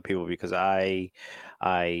some of the other people because I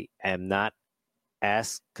am not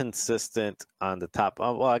as consistent on the top.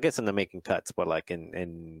 Well, I guess in the making cuts, but like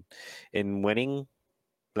in winning,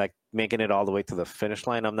 like making it all the way to the finish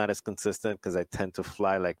line, I'm not as consistent because I tend to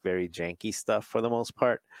fly like very janky stuff for the most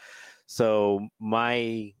part. So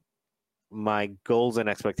my goals and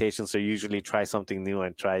expectations are usually try something new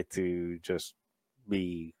and try to just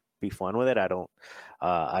be fun with it. I don't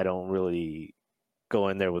really go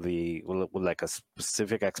in there with like a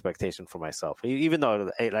specific expectation for myself. Even though,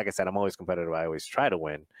 like I said, I'm always competitive. I always try to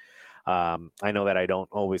win. I know that I don't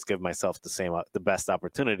always give myself the best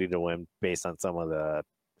opportunity to win based on some of the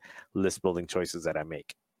list building choices that I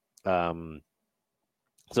make. So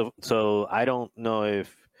I don't know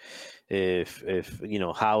if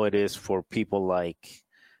how it is for people like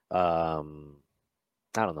I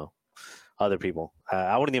don't know, other people.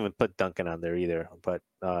 I wouldn't even put Duncan on there either, but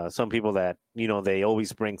some people that they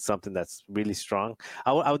always bring something that's really strong.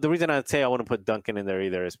 The reason I'd say I wouldn't put Duncan in there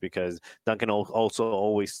either is because Duncan also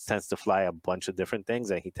always tends to fly a bunch of different things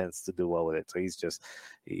and he tends to do well with it. So he's just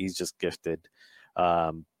gifted.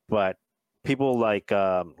 But people like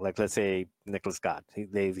let's say Nicholas Scott,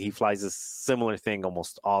 he flies a similar thing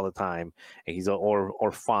almost all the time, and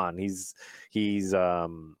or Fawn.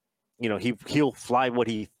 He'll fly what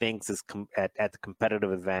he thinks is at the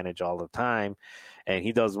competitive advantage all the time, and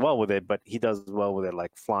he does well with it. But he does well with it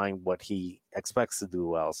like flying what he expects to do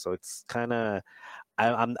well. So it's kind of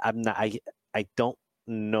I don't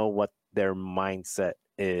know what their mindset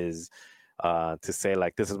is to say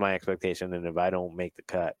like this is my expectation, and if I don't make the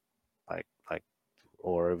cut,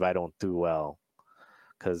 or if I don't do well,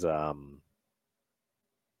 because I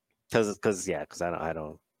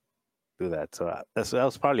don't do that. So that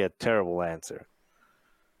was probably a terrible answer.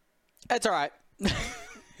 That's all right.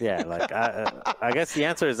 Yeah, like I guess the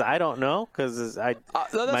answer is I don't know because that's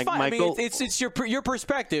fine. I mean, it's your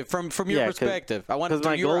perspective from your perspective. I want to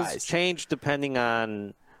my your goals eyes. change depending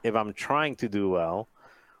on if I'm trying to do well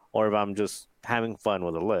or if I'm just having fun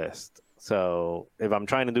with a list. So if I'm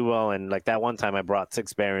trying to do well, and like that one time I brought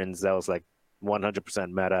 6 Barons, that was like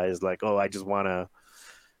 100% meta. Is like, oh, I just want to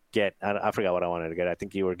get. I forgot what I wanted to get. I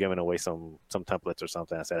think you were giving away some templates or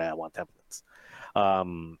something. I said I want templates.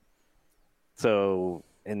 So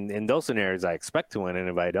in those scenarios, I expect to win, and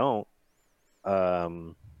if I don't, I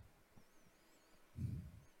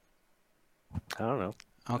don't know.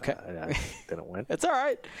 Okay. I didn't win. It's all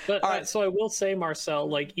right. But all right. So I will say, Marcel,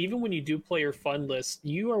 like even when you do play your fun list,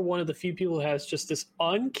 you are one of the few people who has just this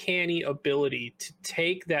uncanny ability to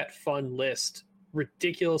take that fun list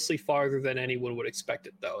ridiculously farther than anyone would expect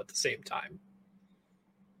it, though, at the same time.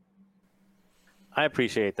 I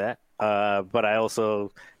appreciate that. But I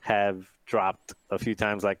also have dropped a few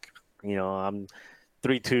times, like, I'm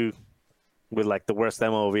 3-2 with like the worst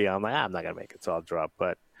MOV. I'm like, I'm not going to make it, so I'll drop.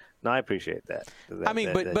 But No, I appreciate that. I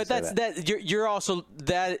mean, but that's that. You're also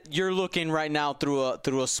that you're looking right now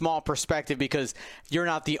through a small perspective because you're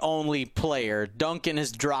not the only player. Duncan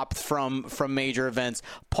has dropped from major events.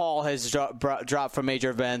 Paul has dropped from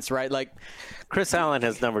major events, right? Like Chris Allen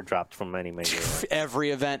has never dropped from any major event.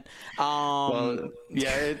 Every event. Well,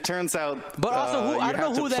 yeah, it turns out. But also, I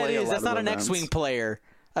don't know who that is. That's not an events. X-wing player.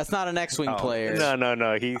 That's not an X-wing player.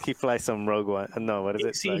 No. He flies some Rogue One. No, what is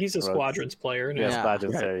it? See, he's a Squadrons player. Yeah,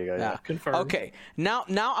 Squadrons. There you go. Yeah. Confirmed. Okay. Now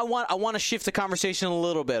I want to shift the conversation a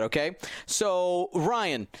little bit. Okay. So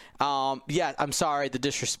Ryan, I'm sorry the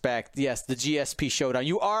disrespect. Yes, the GSP showdown.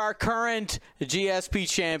 You are our current GSP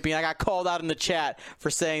champion. I got called out in the chat for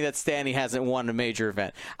saying that Stanley hasn't won a major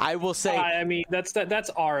event. I will say. I mean, that's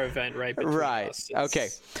our event, right? Right. Okay.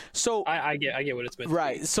 So I get what it's meant.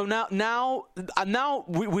 Right. So now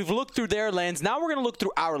we've looked through their lens. Now we're going to look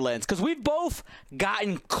through our lens because we've both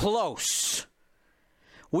gotten close.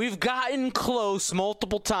 We've gotten close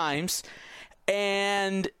multiple times,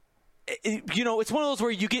 and it's one of those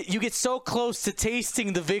where you get so close to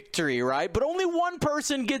tasting the victory, right? But only one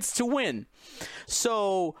person gets to win.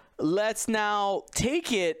 So let's now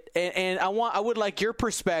take it, and I would like your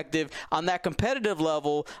perspective on that competitive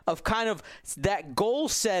level of kind of that goal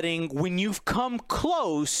setting when you've come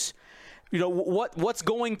close. What's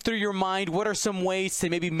going through your mind? What are some ways to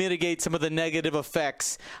maybe mitigate some of the negative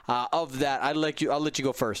effects of that? I'll let you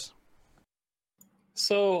go first.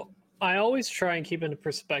 So I always try and keep into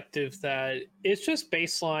perspective that it's just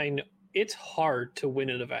baseline. It's hard to win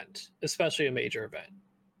an event, especially a major event,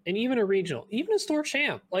 and even a regional, even a store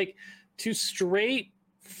champ. Like to straight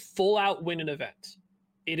full out win an event,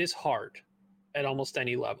 it is hard at almost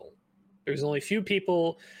any level. There's only a few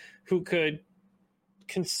people who could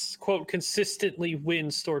quote consistently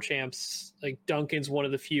win store champs. Like Duncan's one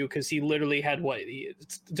of the few because he literally had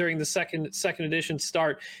during the second edition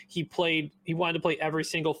start he wanted to play every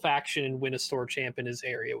single faction and win a store champ in his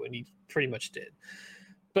area when he pretty much did.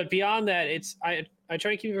 But beyond that, I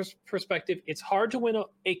try to keep perspective. It's hard to win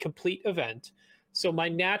a complete event. So my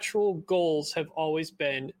natural goals have always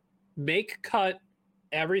been make cut.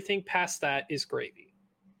 Everything past that is gravy.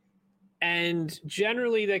 And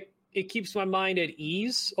generally it keeps my mind at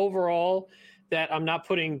ease overall that I'm not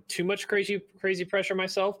putting too much crazy pressure on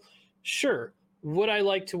myself. Sure, would I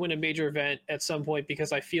like to win a major event at some point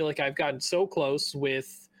because I feel like I've gotten so close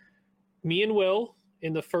with me and Will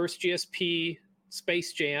in the first GSP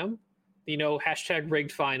Space Jam,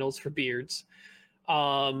 #rigged finals for beards.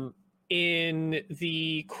 In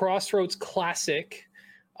the Crossroads Classic,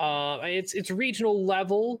 it's regional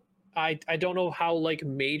level. I don't know how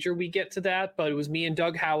major we get to that, but it was me and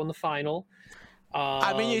Doug Howe in the final.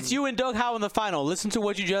 I mean, it's you and Doug Howe in the final. Listen to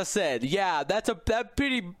what you just said. Yeah, that's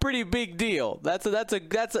pretty big deal.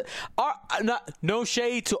 No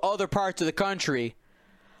shade to other parts of the country,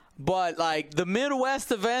 but the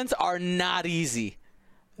Midwest events are not easy.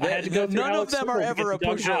 None of them are ever a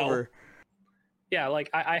pushover. Yeah,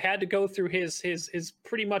 I had to go through his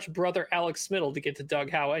pretty much brother Alex Smittle to get to Doug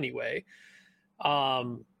Howe anyway.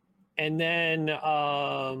 And then,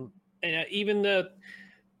 even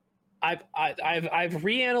I've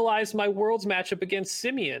reanalyzed my Worlds matchup against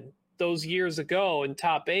Simeon those years ago in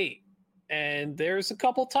top 8, and there's a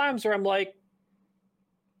couple times where I'm like,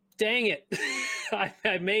 dang it,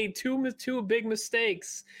 I made two big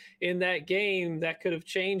mistakes in that game that could have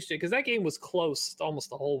changed it because that game was close almost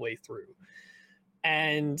the whole way through.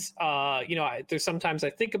 And, there's sometimes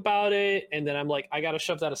I think about it and then I'm like, I got to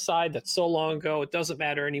shove that aside. That's so long ago. It doesn't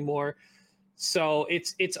matter anymore. So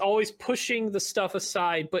it's always pushing the stuff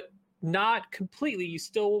aside, but not completely. You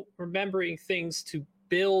still remembering things to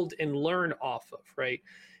build and learn off of, right?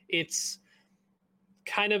 It's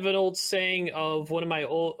kind of an old saying of one of my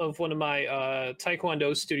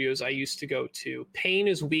Taekwondo studios I used to go to. Pain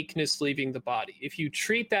is weakness leaving the body. If you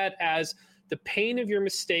treat that as the pain of your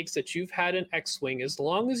mistakes that you've had in X-Wing, as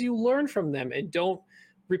long as you learn from them and don't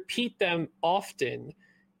repeat them often,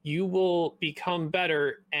 you will become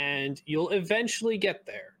better and you'll eventually get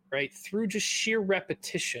there, right? Through just sheer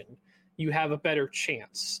repetition, you have a better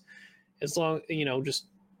chance. As long, just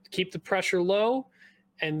keep the pressure low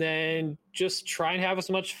and then just try and have as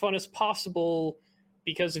much fun as possible,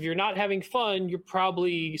 because if you're not having fun, you're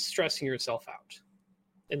probably stressing yourself out.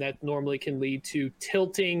 And that normally can lead to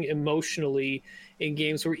tilting emotionally in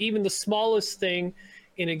games where even the smallest thing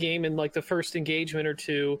in a game in the first engagement or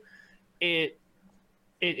two, it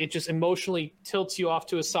just emotionally tilts you off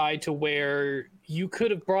to a side to where you could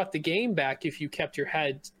have brought the game back if you kept your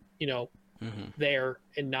head, there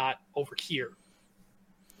and not over here.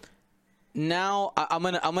 Now I'm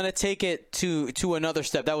gonna take it to another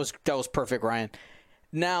step. That was perfect, Ryan.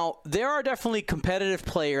 Now, there are definitely competitive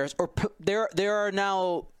players, or there are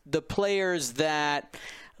now the players that,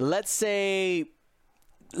 let's say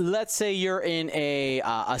you're in a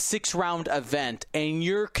 6-round event and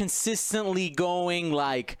you're consistently going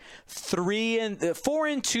like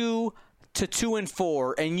 4-2 to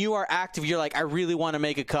 2-4, and you are active. You're like, I really want to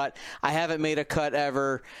make a cut. I haven't made a cut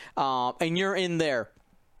ever, and you're in there.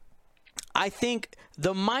 I think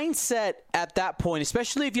the mindset at that point,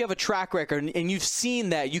 especially if you have a track record and you've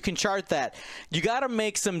seen that, you can chart that, you got to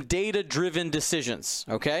make some data-driven decisions,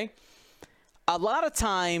 okay? A lot of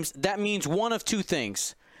times that means one of two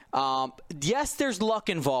things. Yes, there's luck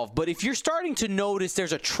involved, but if you're starting to notice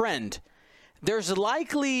there's a trend, there's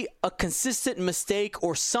likely a consistent mistake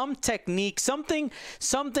or some technique, something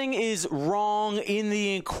is wrong in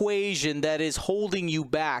the equation that is holding you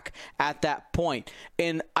back at that point.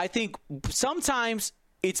 And I think sometimes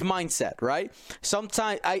it's mindset, right?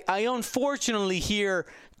 Sometimes I unfortunately hear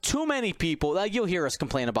too many people, like you'll hear us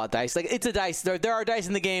complain about dice. Like, it's a dice. There are dice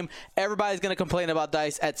in the game. Everybody's going to complain about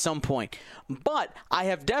dice at some point. But I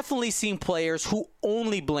have definitely seen players who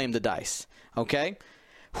only blame the dice, okay?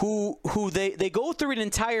 Who they go through an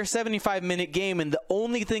entire 75-minute game, and the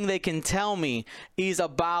only thing they can tell me is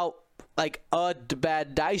about like a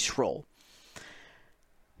bad dice roll.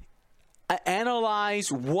 Analyze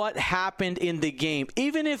what happened in the game.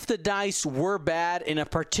 Even if the dice were bad in a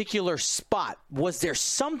particular spot, was there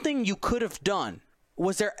something you could have done?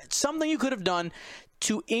 Was there something you could have done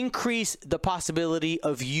to increase the possibility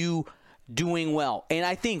of you doing well? And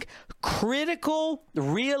I think critical,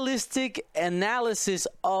 realistic analysis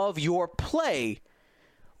of your play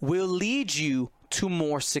will lead you to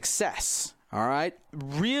more success. All right,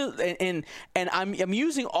 and I'm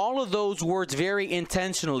using all of those words very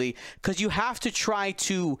intentionally, because you have to try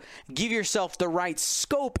to give yourself the right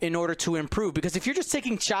scope in order to improve. Because if you're just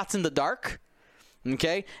taking shots in the dark,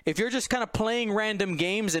 okay, if you're just kind of playing random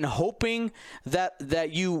games and hoping that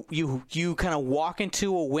you kind of walk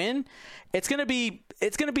into a win, it's gonna be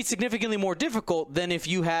significantly more difficult than if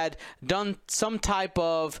you had done some type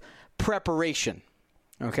of preparation.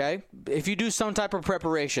 Okay, if you do some type of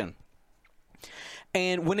preparation.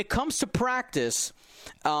 And when it comes to practice,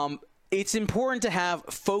 it's important to have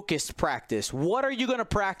focused practice. What are you going to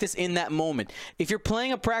practice in that moment? If you're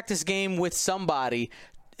playing a practice game with somebody,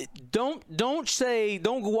 don't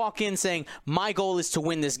walk in saying, my goal is to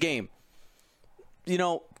win this game. You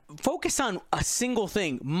know, focus on a single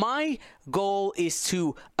thing. My goal is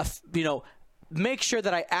to, make sure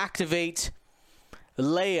that I activate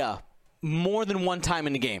Leia more than one time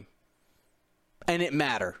in the game. And it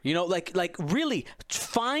matter, like really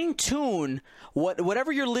fine tune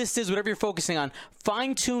whatever your list is, whatever you're focusing on.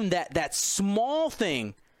 Fine tune that small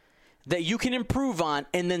thing that you can improve on,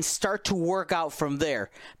 and then start to work out from there.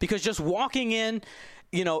 Because just walking in,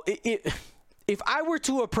 if I were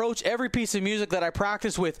to approach every piece of music that I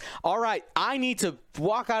practice with, all right, I need to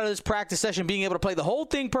walk out of this practice session being able to play the whole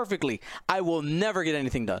thing perfectly, I will never get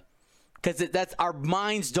anything done. Because that's our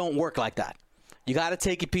minds don't work like that. You got to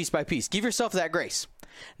take it piece by piece. Give yourself that grace.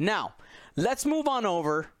 Now, let's move on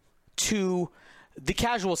over to the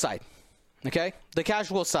casual side. Okay? The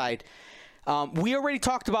casual side. We already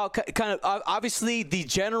talked about kind of, obviously, the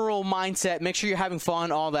general mindset. Make sure you're having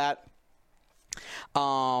fun, all that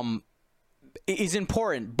is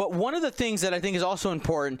important. But one of the things that I think is also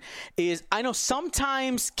important is, I know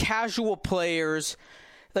sometimes casual players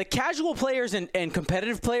and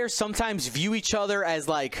competitive players sometimes view each other as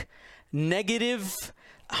like negative.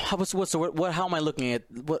 What's the word? How am I looking at?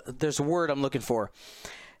 There's a word I'm looking for.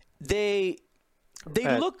 They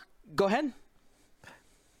look. Go ahead.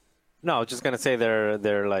 No, I was just gonna say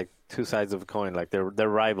they're like two sides of a coin. Like they're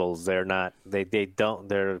rivals. They're not. They don't.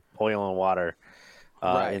 They're oil and water.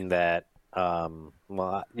 Right. In that.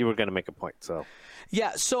 Well, you were gonna make a point. So.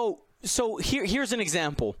 Yeah. So here's an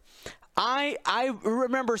example. I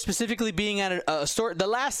remember specifically being at a store the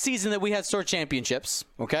last season that we had store championships.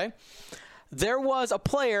 Okay, there was a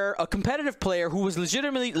competitive player who was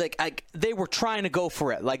legitimately like they were trying to go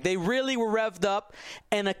for it, like they really were revved up,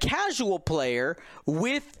 and a casual player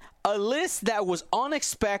with a list that was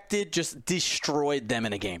unexpected just destroyed them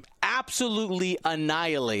in a game, absolutely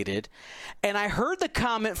annihilated. And I heard the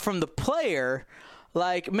comment from the player,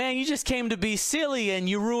 like, man, you just came to be silly and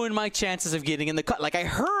you ruined my chances of getting in the cut. Like, I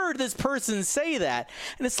heard this person say that,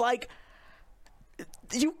 and it's like,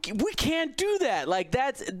 we can't do that. Like,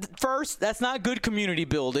 that's not good community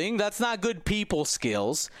building. That's not good people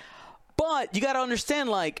skills. But you got to understand,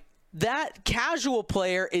 like, that casual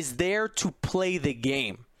player is there to play the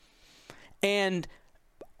game. And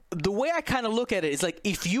the way I kind of look at it is like,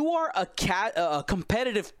 if you are a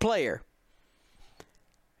competitive player,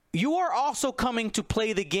 you are also coming to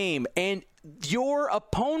play the game, and your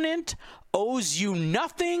opponent owes you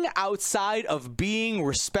nothing outside of being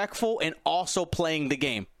respectful and also playing the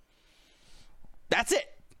game. That's it.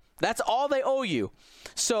 That's all they owe you.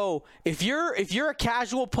 So if you're a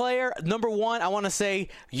casual player, number one, I want to say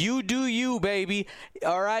you do you, baby.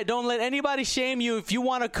 All right, don't let anybody shame you. If you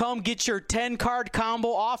want to come get your 10-card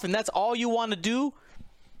combo off and that's all you want to do,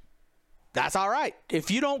 that's all right.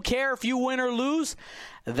 If you don't care if you win or lose,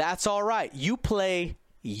 that's all right. You play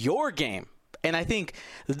your game. And I think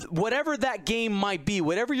whatever that game might be,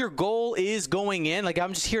 whatever your goal is going in, like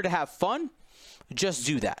I'm just here to have fun, just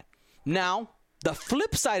do that. Now, the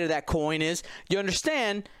flip side of that coin is you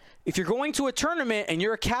understand if you're going to a tournament and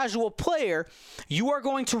you're a casual player, you are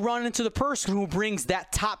going to run into the person who brings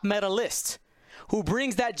that top meta list, who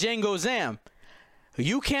brings that Django Zam.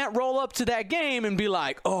 You can't roll up to that game and be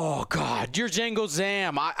like, oh, God, you're Django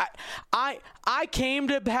Zam. I came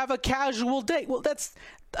to have a casual day. Well, that's,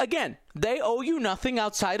 again, they owe you nothing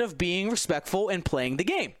outside of being respectful and playing the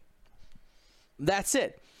game. That's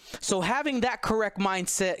it. So having that correct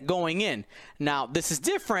mindset going in. Now, this is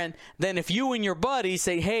different than if you and your buddy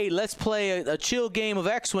say, hey, let's play a chill game of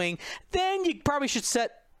X-Wing. Then you probably should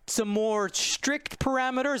set some more strict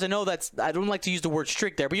parameters. I know I don't like to use the word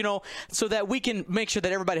strict there, but, so that we can make sure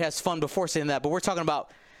that everybody has fun before saying that. But we're talking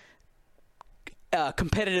about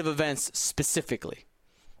competitive events specifically.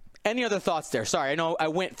 Any other thoughts there? Sorry, I know I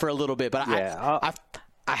went for a little bit, but Yeah,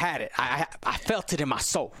 I had it. I felt it in my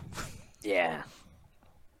soul. Yeah.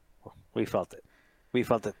 We felt it. We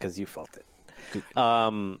felt it because you felt it.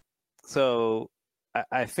 So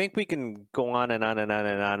I think we can go on and on and on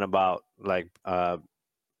and on about like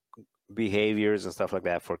behaviors and stuff like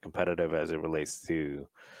that for competitive as it relates to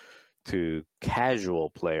casual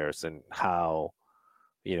players and how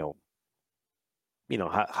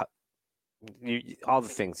how all the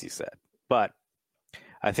things you said. But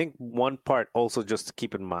I think one part also just to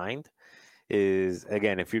keep in mind is,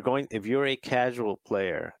 again, if you're a casual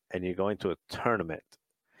player and you're going to a tournament,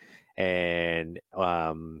 and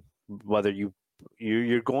whether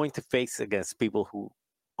you're going to face against people who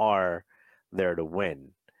are there to win,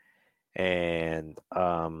 and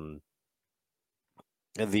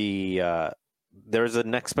there's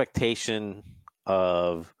an expectation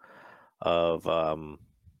of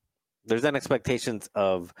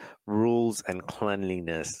rules and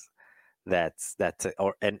cleanliness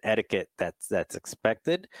or an etiquette that's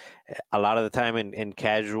expected. A lot of the time in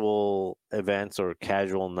casual events or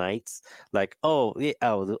casual nights, like, wait,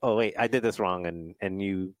 I did this wrong, and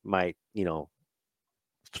you might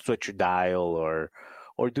switch your dial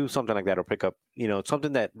or do something like that, or pick up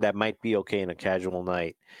something that might be okay in a casual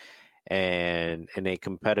night, and in a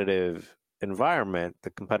competitive environment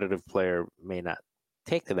the competitive player may not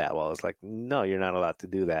take to that well. It's like, no, you're not allowed to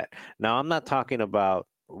do that. Now, I'm not talking about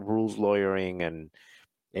rules lawyering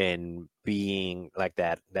and being like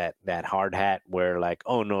that hard hat where, like,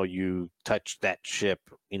 oh no, you touched that ship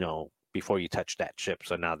before you touched that ship,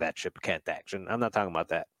 so now that ship can't action. I'm not talking about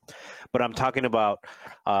that, but I'm talking about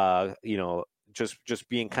just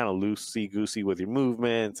being kind of loosey goosey with your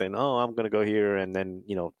movements, and I'm gonna go here, and then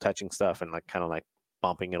touching stuff and like kind of like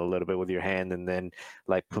bumping it a little bit with your hand, and then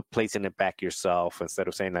like placing it back yourself instead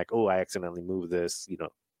of saying like, oh, I accidentally moved this,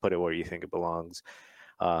 put it where you think it belongs.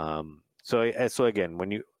 So again,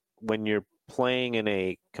 when you're playing in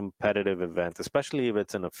a competitive event, especially if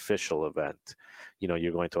it's an official event,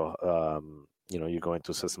 you're going to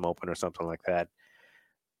a System Open or something like that,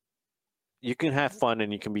 you can have fun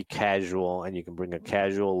and you can be casual and you can bring a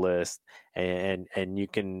casual list and you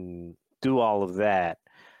can do all of that.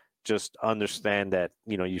 Just understand that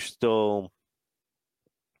you're still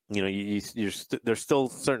there's still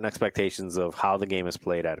certain expectations of how the game is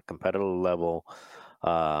played at a competitive level.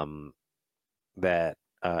 That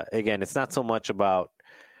again, it's not so much about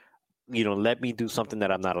let me do something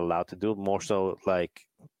that I'm not allowed to do. More so like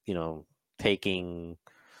taking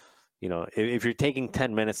if you're taking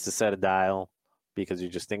 10 minutes to set a dial because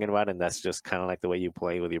you're just thinking about it, and that's just kind of like the way you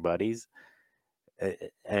play with your buddies.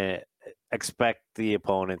 Expect the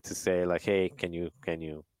opponent to say like, hey, can you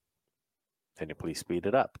please speed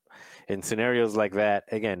it up? In scenarios like that,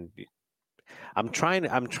 again, I'm trying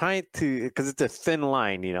to, because it's a thin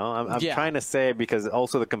line, I'm trying to say, because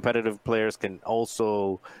also the competitive players can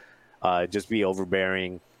also just be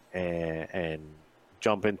overbearing and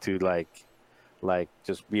jump into like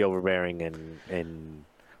just be overbearing and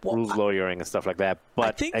rules lawyering and stuff like that.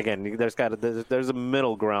 But again, there's a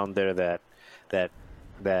middle ground there that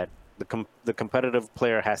the competitive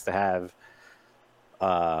player has to have,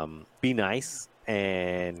 be nice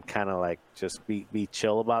and kind of like just be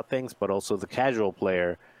chill about things, but also the casual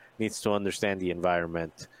player needs to understand the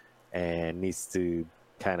environment and needs to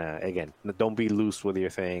kind of, again, don't be loose with your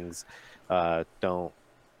things. Don't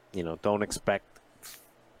expect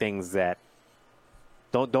things that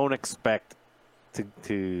don't expect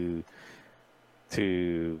to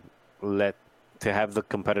have the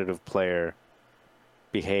competitive player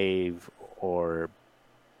behave or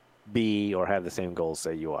be or have the same goals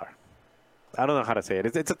that you are. I don't know how to say it.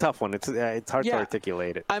 It's a tough one. It's hard to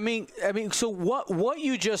articulate it. I mean, so what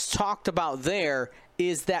you just talked about there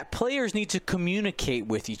is that players need to communicate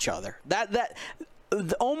with each other. That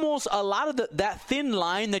almost a lot of that thin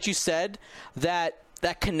line that you said, that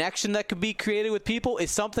connection that could be created with people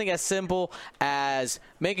is something as simple as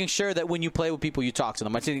making sure that when you play with people, you talk to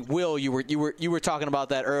them. I think, Will, you were talking about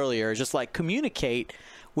that earlier. It's just like communicate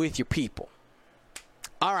with your people.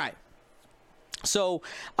 All right. So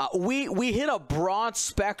we hit a broad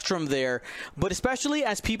spectrum there, but especially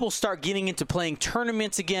as people start getting into playing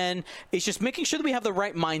tournaments again, it's just making sure that we have the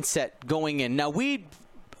right mindset going in. Now, we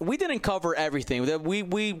didn't cover everything.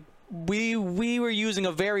 We were using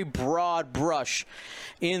a very broad brush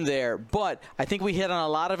in there, but I think we hit on a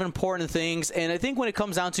lot of important things. And I think when it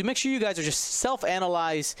comes down to, make sure you guys are just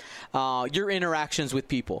self-analyze your interactions with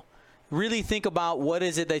people. Really think about what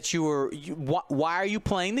is it that why are you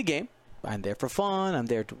playing the game? I'm there for fun. I'm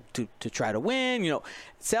there to try to win.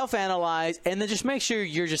 Self-analyze, and then just make sure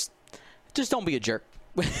you're just don't be a jerk.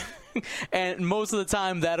 And most of the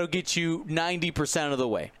time, that'll get you 90% of the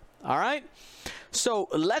way. All right? So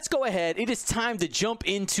let's go ahead. It is time to jump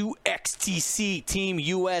into XTC Team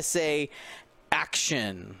USA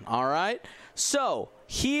action. All right? So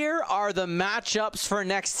here are the matchups for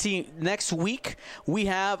next week. We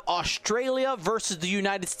have Australia versus the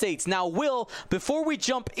United States. Now, Will, before we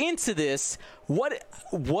jump into this, what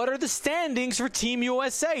are the standings for Team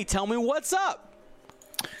USA? Tell me what's up.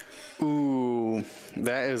 Ooh,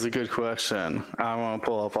 that is a good question. I want to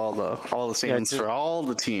pull up all the standings for all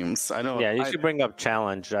the teams. I know. Yeah, you should bring up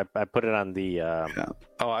challenge. I put it on the. Yeah.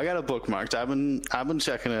 Oh, I got it bookmarked. I've been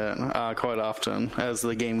checking it quite often as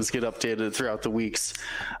the games get updated throughout the weeks.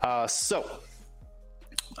 So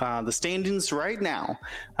the standings right now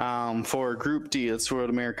for Group D, that's what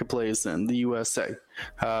America plays in. The USA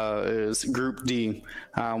is Group D.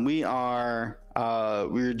 We're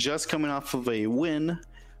just coming off of a win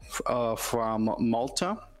from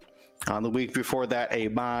Malta. The week before that, a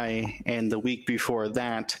bye, and the week before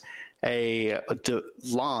that, a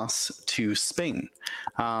loss to Spain.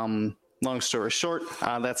 Long story short,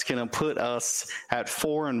 that's going to put us at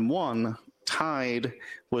 4-1, tied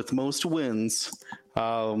with most wins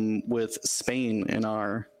with Spain in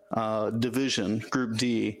our division, Group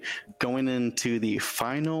D, going into the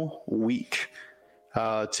final week.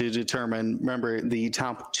 To determine, remember, the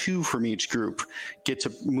top two from each group get to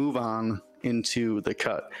move on into the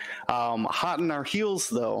cut. Hot in our heels,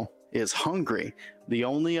 though, is Hungary. The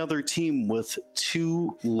only other team with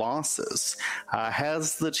 2 losses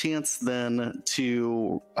has the chance then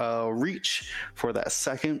to reach for that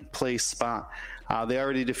second place spot. They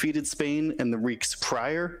already defeated Spain in the weeks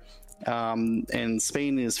prior, and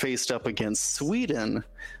Spain is faced up against Sweden,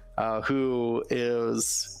 who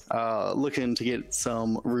is looking to get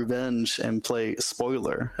some revenge and play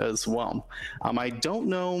spoiler as well. I don't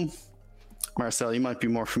know, Marcel, you might be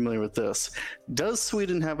more familiar with this. Does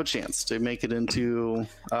Sweden have a chance to make it into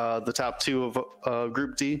the top 2 of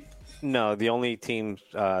Group D? No, the only team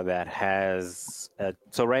that has.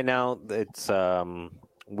 So right now, it's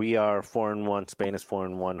we are 4-1. Spain is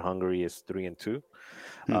 4-1. Hungary is 3-2.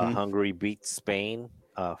 Hungary beat Spain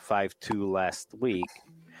 5-2 last week.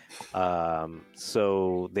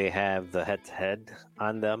 So they have the head-to-head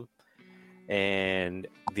on them, and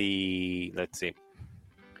the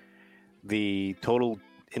total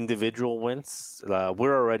individual wins,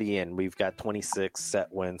 we're already in. We've got 26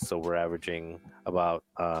 set wins, so we're averaging about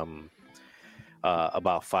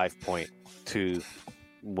 5.2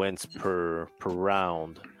 wins per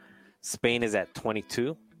round. Spain is at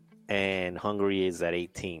 22, and Hungary is at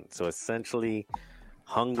 18. So essentially,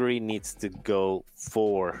 Hungary needs to go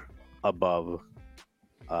 4 above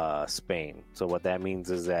Spain. So what that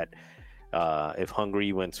means is that if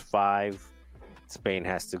Hungary wins 5, Spain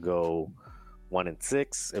has to go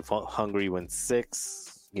 1-6. If Hungary wins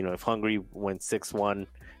 6, if Hungary wins 6-1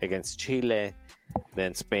 against Chile,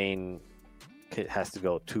 then Spain has to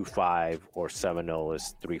go 2-5, or 7-0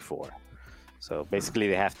 is 3-4. So basically,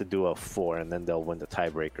 they have to do a 4, and then they'll win the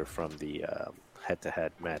tiebreaker from the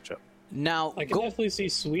head-to-head matchup. Now, I can definitely see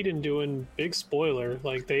Sweden doing big spoiler.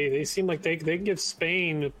 Like they seem like they can give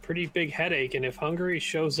Spain a pretty big headache, and if Hungary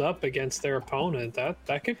shows up against their opponent,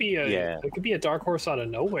 that could be a dark horse out of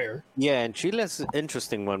nowhere. Yeah, and Chile's an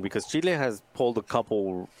interesting one because Chile has pulled a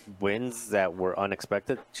couple wins that were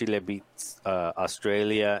unexpected. Chile beats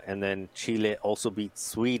Australia, and then Chile also beat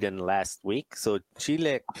Sweden last week. So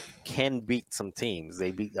Chile can beat some teams.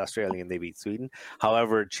 They beat Australia and they beat Sweden.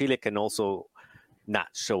 However, Chile can also not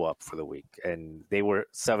show up for the week, and they were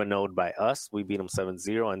 7-0'd by us. We beat them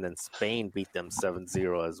 7-0, and then Spain beat them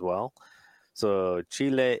 7-0 as well. So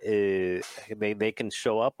Chile they can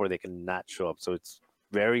show up or they can not show up. So it's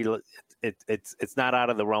it's not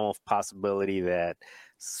out of the realm of possibility that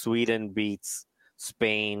Sweden beats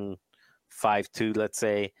Spain 5-2, let's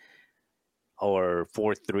say, or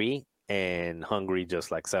 4-3, and Hungary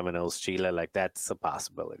just like 7-0's Chile. Like, that's a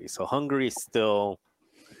possibility. So Hungary still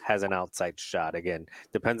has an outside shot. Again,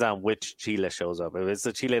 depends on which Chile shows up. If it's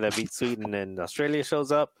the Chile that beats Sweden and Australia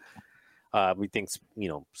shows up, we think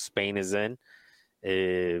Spain is in.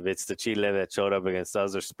 If it's the Chile that showed up against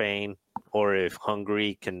us or Spain, or if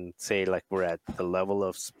Hungary can say like we're at the level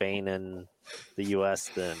of Spain and the U.S.,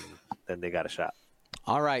 then they got a shot.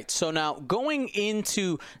 All right. So now going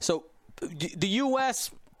into the U.S.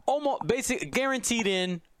 almost basically guaranteed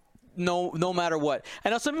in. No matter what. I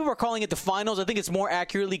know some people are calling it the finals. I think it's more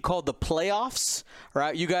accurately called the playoffs,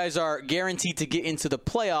 right? You guys are guaranteed to get into the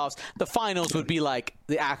playoffs. The finals would be like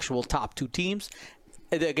the actual top two teams.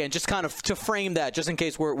 And again, just kind of to frame that, just in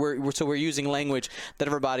case we're using language that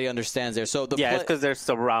everybody understands there. So it's because it's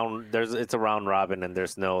a round robin and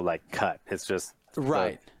there's no like cut. It's just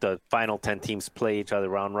right. The final 10 teams play each other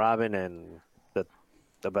round robin, and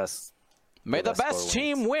the best. May the best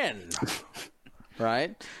team win.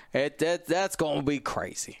 Right? That's going to be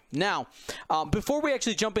crazy. Now, before we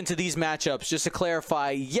actually jump into these matchups, just to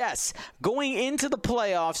clarify, yes, going into the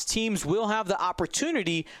playoffs, teams will have the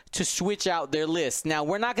opportunity to switch out their list. Now,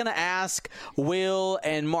 we're not going to ask Will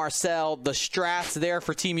and Marcel the strats there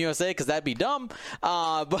for Team USA because that'd be dumb.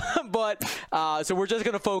 But so we're just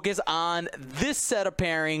going to focus on this set of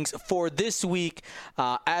pairings for this week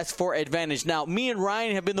as for advantage. Now, me and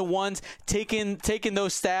Ryan have been the ones taking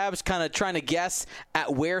those stabs, kind of trying to guess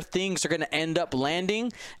at where things are going to end up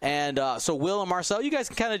landing. And so Will and Marcel, you guys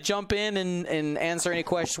can kind of jump in and answer any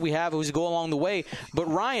questions we have as we go along the way. But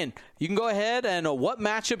Ryan, you can go ahead, and what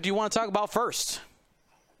matchup do you want to talk about first?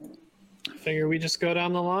 Figure we just go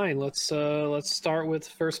down the line. Let's start with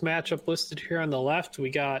first matchup listed here on the left. We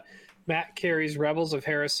got Matt Carey's Rebels of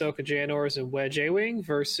Harris, Soka, Janors, and Wedge A-Wing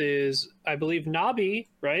versus, I believe, Nabi,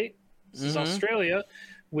 right? This is Australia,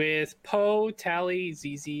 with Poe, Tally,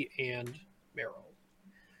 ZZ, and Merrill.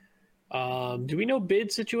 Do we know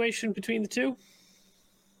bid situation between the two?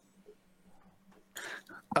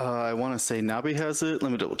 I want to say Nabi has it.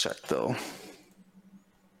 Let me double check though.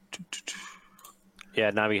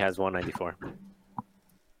 Yeah, Navi has 194.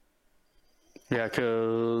 Yeah,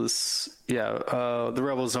 because the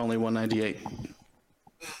Rebels are only 198.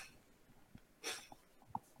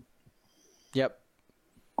 Yep.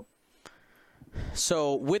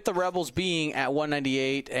 So with the Rebels being at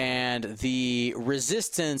 198 and the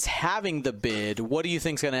Resistance having the bid, what do you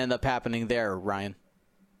think is going to end up happening there, Ryan?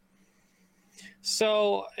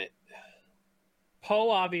 So Poe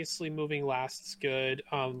obviously moving last is good.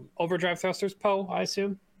 Overdrive thrusters, Poe, I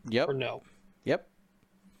assume? Yep. Or no? Yep.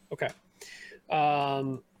 Okay.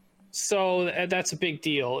 So that's a big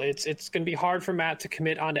deal. It's going to be hard for Matt to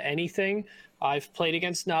commit onto anything. I've played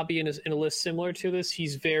against Nabi in a list similar to this.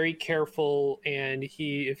 He's very careful, and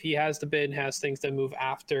if he has the bid and has things that move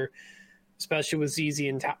after, especially with ZZ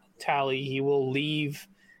and Tally, he will leave.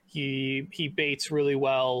 He baits really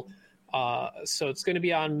well. So it's going to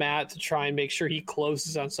be on Matt to try and make sure he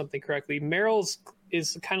closes on something correctly. Merrill's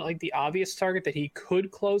is kind of like the obvious target that he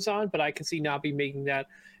could close on, but I can see Nabi making that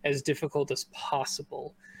as difficult as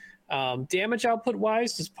possible. Damage output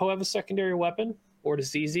wise, does Poe have a secondary weapon, or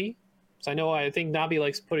does ZZ? So I think Nabi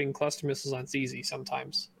likes putting cluster missiles on ZZ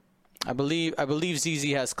sometimes. I believe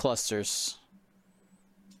ZZ has clusters.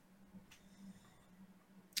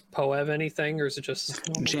 Poe have anything, or is it just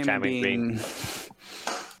Jamming beam?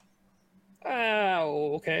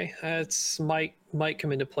 Oh, okay. It's might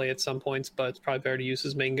come into play at some points, but it's probably better to use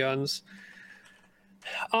his main guns.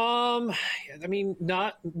 I mean,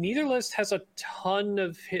 neither list has a ton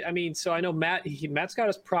of hit. I mean, so I know Matt's got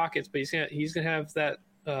his prockets, but he's gonna have that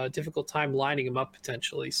difficult time lining him up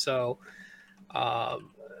potentially. So,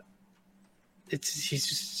 he's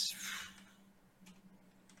just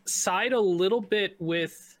side a little bit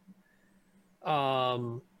with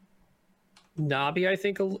Nabi, I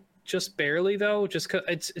think, just barely though, just 'cause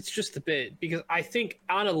it's just the bid, because I think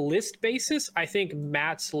on a list basis, I think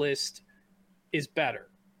Matt's list is better,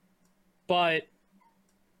 but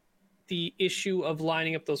the issue of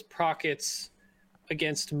lining up those prockets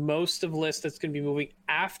against most of the list that's going to be moving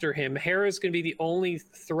after him, Hera is going to be the only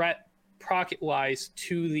threat procket wise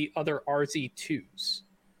to the other RZ2s.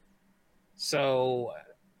 So,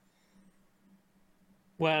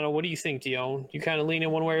 well, what do you think, Dion? You kind of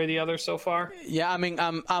leaning one way or the other so far? Yeah, I mean,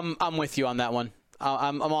 I'm with you on that one.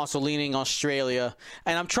 I'm also leaning Australia,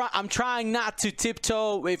 and I'm trying not to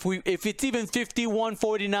tiptoe. If it's even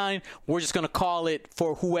 51-49, we're just gonna call it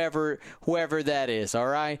for whoever that is. All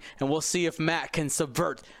right, and we'll see if Matt can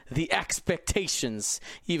subvert the expectations,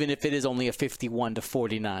 even if it is only a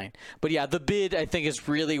 51-49. But yeah, the bid I think is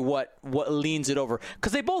really what leans it over,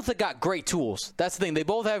 because they both have got great tools. That's the thing. They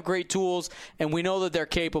both have great tools, and we know that they're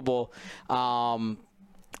capable.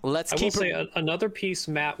 Another piece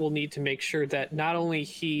Matt will need to make sure that not only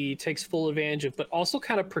he takes full advantage of, but also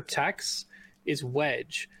kind of protects, is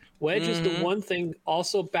Wedge. Wedge is the one thing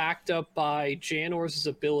also backed up by Janor's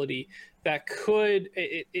ability that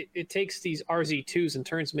it takes these RZ2s and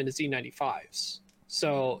turns them into Z95s.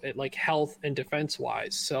 So it, like, health and defense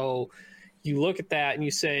wise. So you look at that and you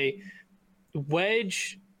say,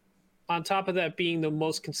 Wedge, on top of that being the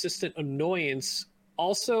most consistent annoyance,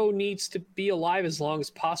 also needs to be alive as long as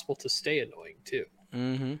possible to stay annoying too.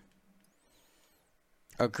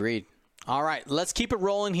 Agreed. All right, let's keep it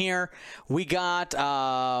rolling here. We got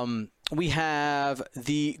we have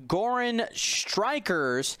the Goran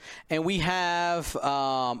Strikers, and we have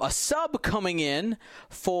a sub coming in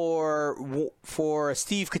for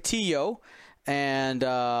Steve Cotillo, and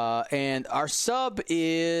our sub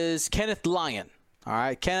is Kenneth Lyon. All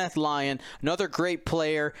right, Kenneth Lyon, another great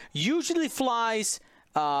player, usually flies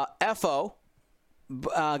FO,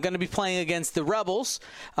 going to be playing against the Rebels,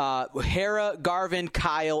 Hera, Garvin,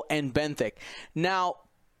 Kyle, and Benthic. Now,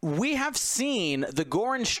 we have seen the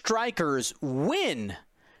Goran Strikers win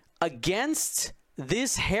against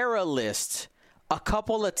this Hera list a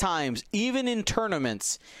couple of times, even in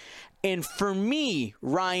tournaments. And for me,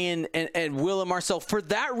 Ryan and Will and Marcel, for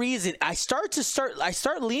that reason, I start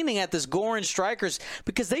leaning at this Goran Strikers,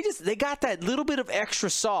 because they got that little bit of extra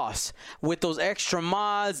sauce with those extra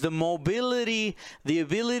mods, the mobility, the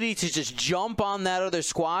ability to just jump on that other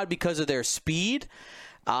squad because of their speed.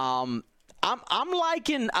 I'm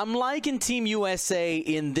liking Team USA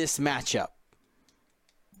in this matchup.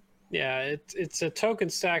 Yeah, it's a token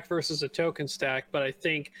stack versus a token stack, but I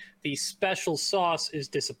think the special sauce is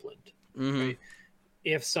disciplined. Right?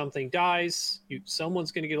 If something dies,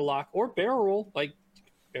 someone's going to get a lock or barrel roll, like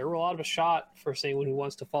barrel roll out of a shot for anyone who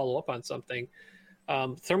wants to follow up on something.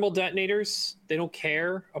 Thermal detonators, they don't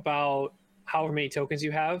care about however many tokens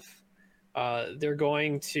you have. They're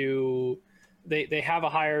going to they have a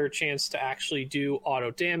higher chance to actually do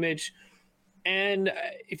auto damage. And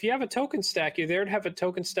if you have a token stack, you're there to have a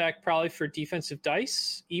token stack probably for defensive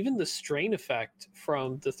dice. Even the strain effect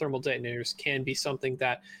from the thermal detonators can be something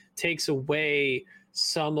that takes away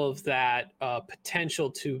some of that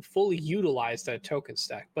potential to fully utilize that token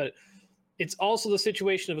stack. But it's also the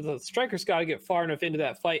situation of the Strikers got to get far enough into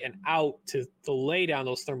that fight and out to lay down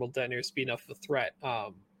those thermal detonators to be enough of a threat.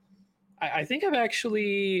 I think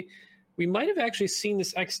we might have actually seen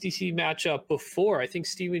this XDC matchup before. I think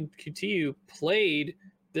Steven Coutinho played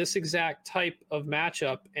this exact type of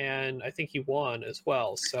matchup, and I think he won as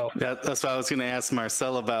well. So that's what I was going to ask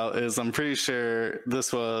Marcel about. Is I'm pretty sure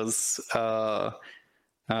this was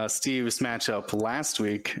Steve's matchup last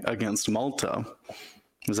week against Malta.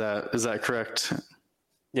 Is that correct?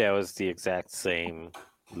 Yeah, it was the exact same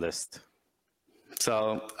list.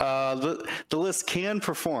 So the list can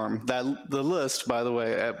perform. The list, by the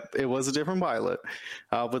way, it was a different pilot,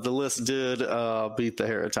 but the list did beat the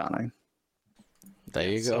Heratonic. There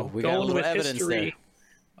you go. So we got a little evidence history,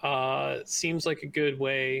 there. Seems like a good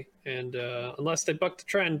way, and unless they buck the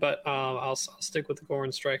trend, but I'll stick with the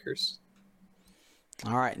Goran Strikers.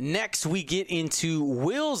 All right, next we get into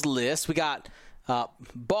Will's list. We got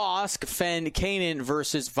Bosk, Fen, Kanan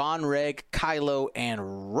versus Von Reg, Kylo,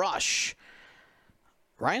 and Rush.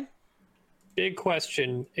 Ryan? Big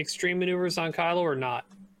question. Extreme maneuvers on Kylo or not?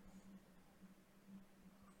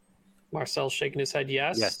 Marcel's shaking his head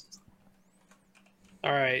yes. Yes.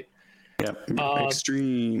 All right. Yep.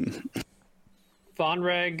 Extreme. Von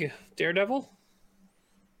Reg, Daredevil?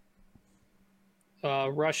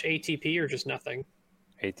 Rush ATP or just nothing?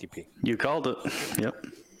 ATP. You called it. Yep.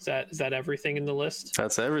 Is that everything in the list?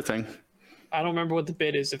 That's everything. I don't remember what the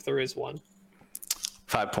bid is if there is one.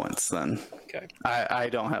 5 points then. Okay. I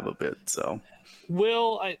don't have a bid, so.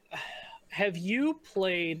 Will, have you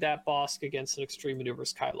played that Bosk against an Extreme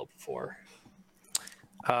Maneuvers Kylo before?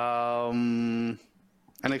 An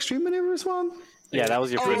Extreme Maneuvers one? Yeah, that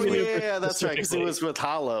was your first week. Yeah, that's right. Because it was with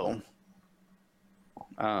Hollow.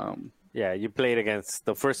 Yeah, you played against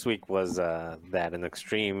the first week was that an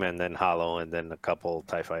Extreme, and then Hollow, and then a couple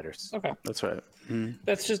TIE Fighters. Okay, That's right.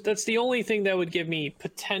 that's the only thing that would give me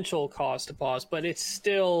potential cause to pause, but it's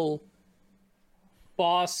still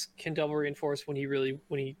Boss can double reinforce when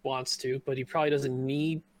he wants to, but he probably doesn't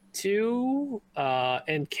need to.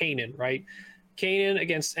 And Kanan, right? Kanan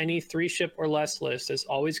against any 3-ship or less list is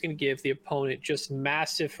always going to give the opponent just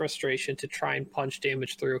massive frustration to try and punch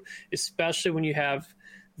damage through, especially when you have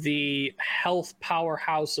the health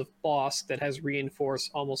powerhouse of Bosk that has reinforce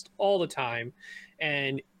almost all the time,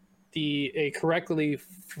 and a correctly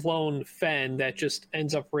flown Fen that just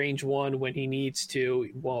ends up range 1 when he needs to,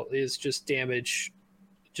 is just damage,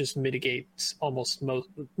 just mitigates almost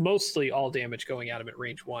mostly all damage going at him at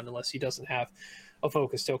range 1 unless he doesn't have a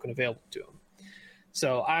focus token available to him.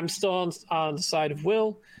 So I'm still on the side of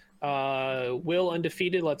Will. Will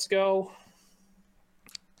undefeated. Let's go.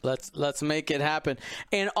 Let's make it happen.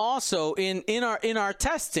 And also in our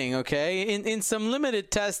testing, okay, in some limited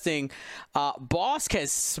testing, Bosk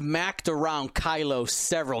has smacked around Kylo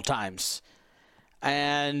several times,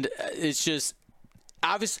 and it's just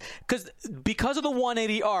obvious because of the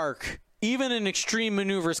 180 arc. Even in Extreme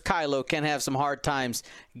Maneuvers, Kylo can have some hard times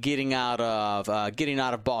getting out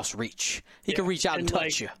of Boss reach. He can reach out and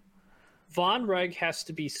touch you. Von Reg has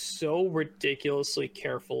to be so ridiculously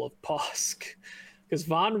careful of Bosk, because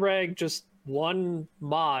Von Reg, just one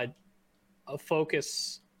mod, a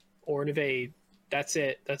focus or an evade, that's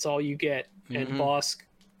it. That's all you get. And Bosk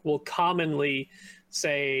will commonly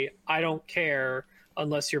say, "I don't care,"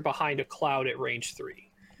 unless you're behind a cloud at range 3.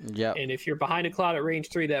 Yeah. And if you're behind a cloud at range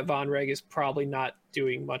 3, that Von Reg is probably not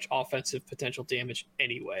doing much offensive potential damage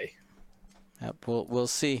anyway. Yep, we'll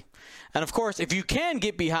see. And of course, if you can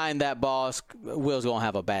get behind that boss, Will's gonna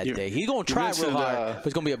have a bad day. He's gonna try real hard, but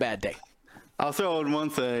it's gonna be a bad day. I'll throw in one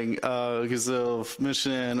thing because of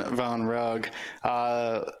Mission Von Reg.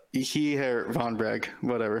 Von Reg,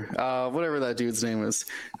 whatever that dude's name is.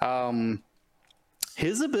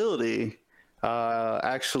 His ability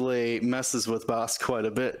actually messes with Boss quite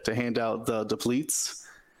a bit to hand out the depletes,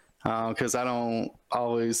 because I don't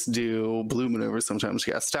always do blue maneuvers. Sometimes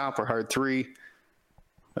you got stop or hard 3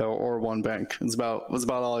 or 1 bank. It's about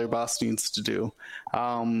all your boss needs to do.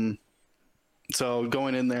 So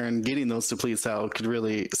going in there and getting those depletes out could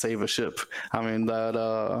really save a ship. I mean, that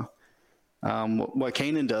what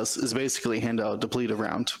Kanan does is basically hand out a deplete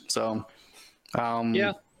around. So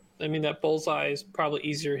yeah. I mean, that bullseye is probably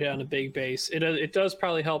easier to hit on a big base. It does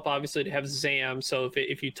probably help, obviously, to have Zam. So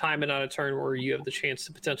if you time it on a turn where you have the chance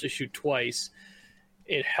to potentially shoot twice,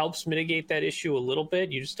 it helps mitigate that issue a little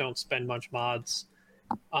bit. You just don't spend much mods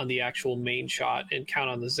on the actual main shot and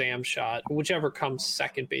count on the Zam shot. Whichever comes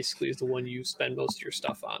second, basically, is the one you spend most of your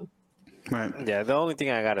stuff on. Right. Yeah, the only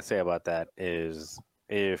thing I got to say about that is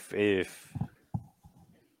if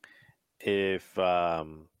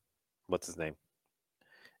what's his name?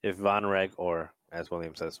 If Von Reg, or as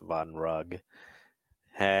William says, Von Rug,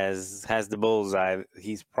 has the bullseye,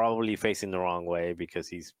 he's probably facing the wrong way because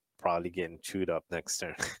he's probably getting chewed up next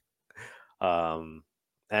turn. And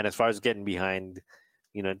as far as getting behind,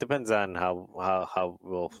 it depends on how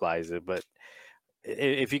Will flies it. But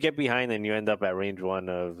if you get behind and you end up at range 1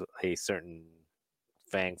 of a certain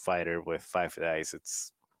Fang fighter with 5 dice,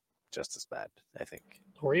 it's just as bad, I think.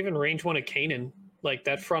 Or even range 1 of Kanan. Like,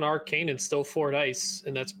 that front arc Kanan's still 4 dice,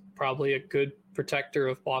 and that's probably a good protector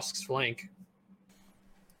of Bosk's flank.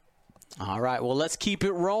 All right, well, let's keep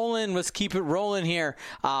it rolling. Let's keep it rolling here.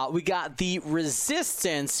 We got the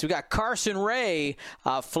Resistance. We got Carson Ray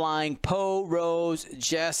flying Poe, Rose,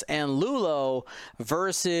 Jess, and Lulo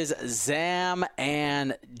versus Zam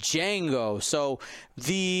and Django. So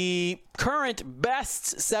the current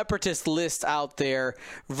best Separatist list out there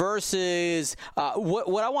versus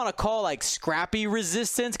what I want to call like scrappy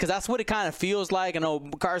Resistance, because that's what it kind of feels like. I know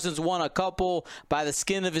Carson's won a couple by the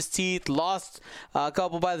skin of his teeth, lost a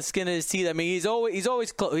couple by the skin of his teeth. I mean, he's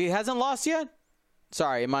always close. He hasn't lost yet.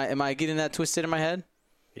 Sorry, am I getting that twisted in my head?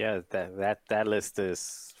 Yeah, that list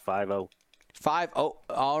is 5-0. 5-0.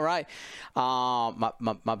 All right.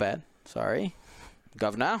 My bad. Sorry.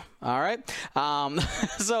 Governor. All right.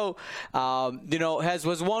 So,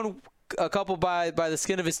 was won a couple by the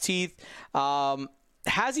skin of his teeth.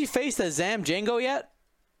 Has he faced a Zam Django yet?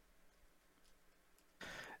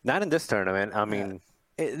 Not in this tournament. I mean,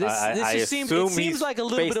 this just seems like a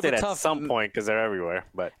little bit of a tough. At some point because they're everywhere.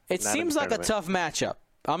 But it seems like a tough matchup.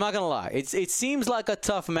 I'm not going to lie. It seems like a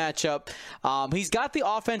tough matchup. He's got the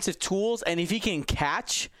offensive tools, and if he can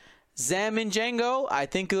catch Zam and Django, I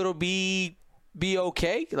think it'll be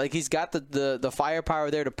okay. Like, he's got the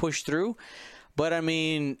firepower there to push through. But I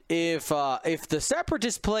mean, if the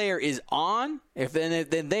Separatist player is on,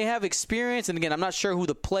 then they have experience, and again, I'm not sure who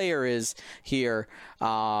the player is here,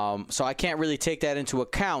 so I can't really take that into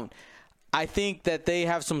account. I think that they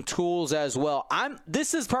have some tools as well.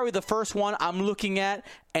 This is probably the first one I'm looking at,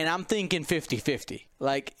 and I'm thinking 50-50.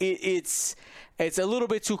 Like, it's a little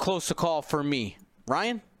bit too close to call for me.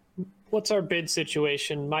 Ryan? What's our bid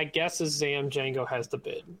situation? My guess is Zam Django has the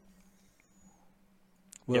bid.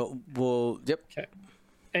 Yep. Okay.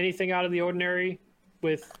 Anything out of the ordinary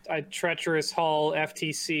with Treacherous Hull,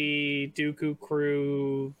 FTC, Dooku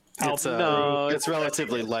Crew? It's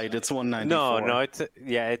relatively light. It's 194. No,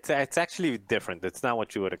 it's actually different. It's not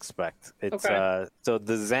what you would expect. It's okay. So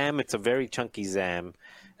the Zam, it's a very chunky Zam,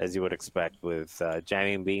 as you would expect, with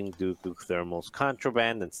jamming beam, Dooku thermals,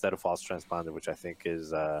 contraband instead of false transponder, which I think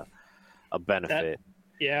is a benefit.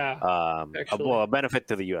 A benefit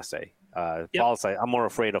to the USA. False, I'm more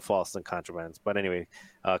afraid of false than contrabands. But anyway,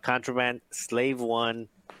 contraband, Slave 1,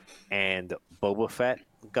 and Boba Fett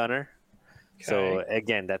gunner. Okay. So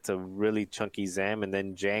again, that's a really chunky Zam. And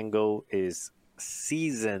then Django is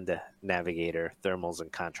seasoned navigator, thermals,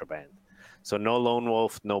 and contraband. So no Lone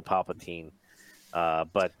Wolf, no Palpatine,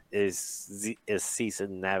 but is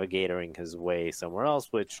seasoned navigatoring his way somewhere else,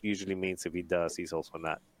 which usually means if he does, he's also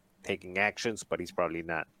not taking actions, but he's probably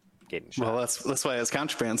not getting shot. Well, that's why it has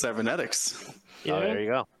contraband cybernetics. Yeah. Oh, there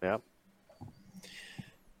you go. Yep.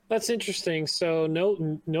 That's interesting. So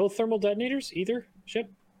no thermal detonators either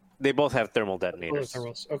ship? They both have thermal detonators.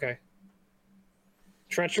 Thermals. Okay.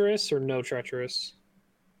 Treacherous or no treacherous?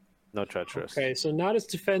 No treacherous. Okay, so not as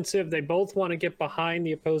defensive. They both want to get behind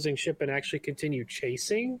the opposing ship and actually continue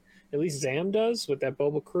chasing. At least Zam does with that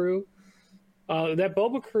Boba crew. That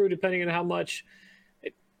Boba crew, depending on how much...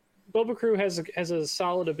 Boba crew has a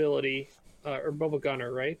solid ability, or Boba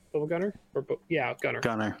Gunner, right? Boba Gunner? Gunner.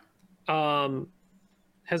 Gunner.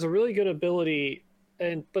 Has a really good ability,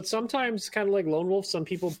 but sometimes, kind of like Lone Wolf, some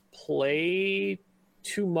people play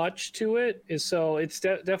too much to it. So it's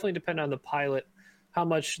definitely dependent on the pilot, how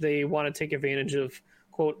much they want to take advantage of,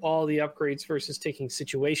 quote, all the upgrades versus taking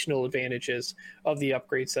situational advantages of the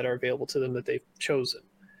upgrades that are available to them that they've chosen.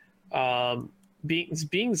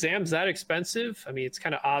 Being Zam's that expensive, I mean, it's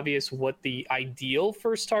kind of obvious what the ideal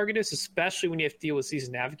first target is, especially when you have to deal with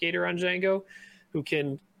Seasoned Navigator on Django, who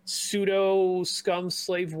can pseudo scum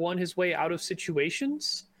Slave 1 his way out of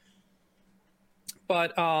situations.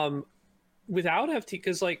 But without FT,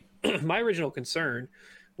 because like my original concern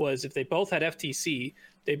was if they both had FTC,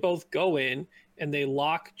 they both go in and they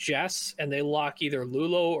lock Jess and they lock either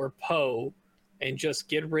Lulo or Poe and just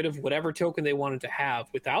get rid of whatever token they wanted to have.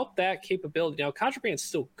 Without that capability, now Contraband's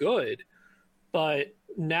still good, but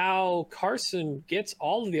now Carson gets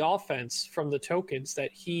all of the offense from the tokens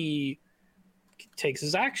that he takes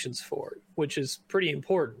his actions for, which is pretty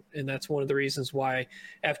important. And that's one of the reasons why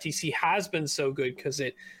FTC has been so good, because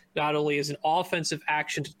it not only is an offensive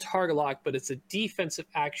action to target lock, but it's a defensive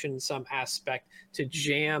action in some aspect to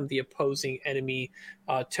jam the opposing enemy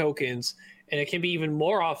tokens. And it can be even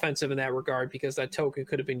more offensive in that regard because that token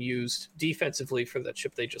could have been used defensively for that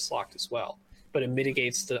ship they just locked as well. But it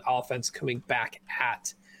mitigates the offense coming back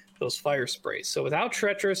at those fire sprays. So without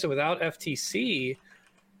Treacherous and without FTC,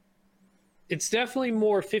 it's definitely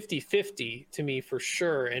more 50-50 to me for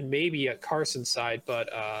sure, and maybe at Carson's side, but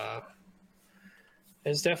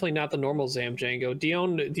it's definitely not the normal Zam Django.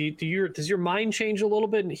 Dion, does your mind change a little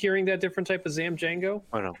bit in hearing that different type of Zam Django?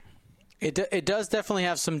 I know. It does definitely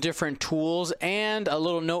have some different tools, and a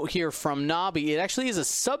little note here from Nobby. It actually is a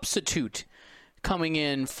substitute coming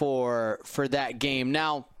in for that game.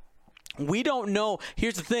 Now, we don't know.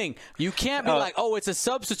 Here's the thing. You can't be like, oh, it's a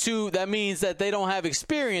substitute. That means that they don't have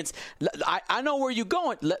experience. I know where you're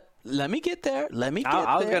going. Let me get there.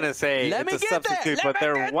 I was going to say it's a substitute, but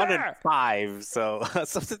they're 1-5, so a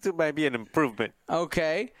substitute might be an improvement.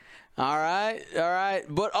 Okay. All right.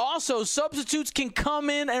 But also, substitutes can come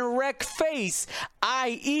in and wreck face,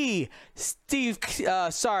 i.e.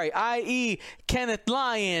 Kenneth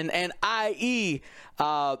Lyon and i.e.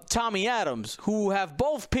 Tommy Adams, who have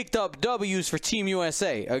both picked up W's for Team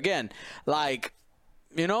USA. Again, like,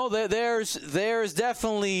 you know, there's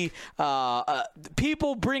definitely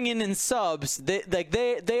people bringing in subs.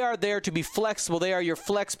 They are there to be flexible. They are your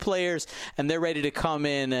flex players, and they're ready to come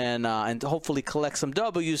in and hopefully collect some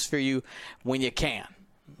W's for you when you can.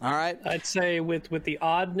 All right. I'd say with the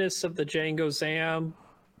oddness of the Django Zam,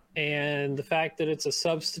 And the fact that it's a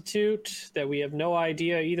substitute, that we have no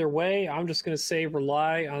idea either way, I'm just going to say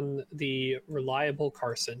rely on the reliable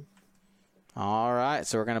Carson. All right,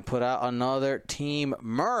 so we're going to put out another Team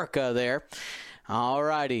America there. All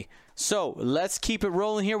righty. So let's keep it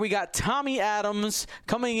rolling here. We got Tommy Adams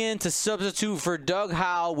coming in to substitute for Doug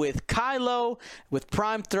Howe with Kylo, with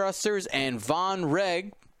Prime Thrusters, and Von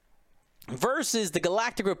Reg. Versus the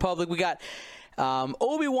Galactic Republic, we got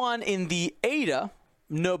Obi-Wan in the Ada,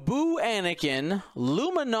 Naboo Anakin,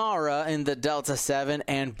 Luminara in the Delta 7,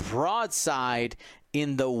 and Broadside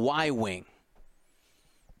in the Y-Wing.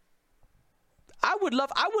 I would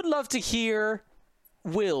love to hear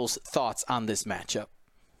Will's thoughts on this matchup.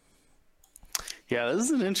 Yeah, this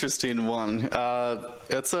is an interesting one.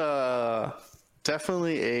 It's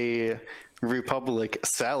definitely a Republic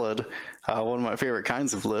salad, one of my favorite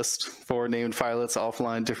kinds of lists for named pilots,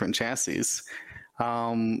 offline, different chassis.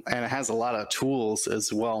 And it has a lot of tools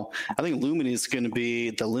as well. I think Lumini is going to be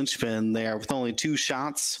the linchpin there with only 2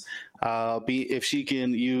 shots. If she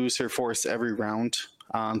can use her force every round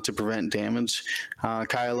to prevent damage,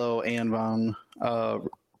 Kylo and Von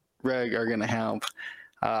Reg are going to have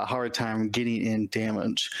a hard time getting in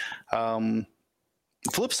damage.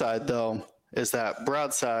 Flip side, though, is that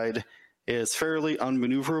Broadside is fairly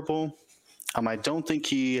unmaneuverable. I don't think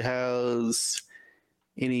he has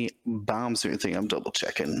any bombs or anything. I'm double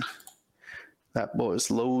checking. That boy's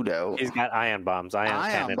loadout. He's got ion bombs.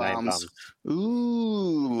 Ion bombs.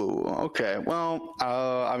 Ooh, okay. Well,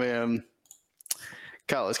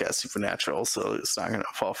 Kylo's got supernatural, so it's not going to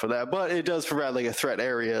fall for that. But it does provide like a threat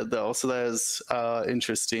area, though, so that is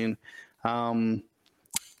interesting.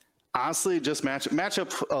 Honestly, just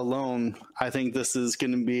matchup alone, I think this is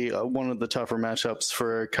going to be one of the tougher matchups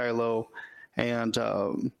for Kylo and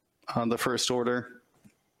on the First Order,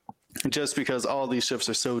 just because all these ships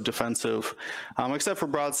are so defensive, except for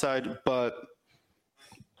Broadside. But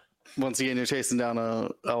once again, you're chasing down a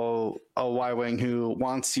Y-Wing who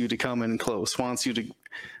wants you to come in close, wants you to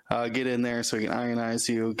get in there so he can ionize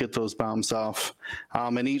you, get those bombs off,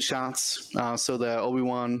 and eat shots so that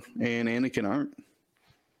Obi-Wan and Anakin aren't.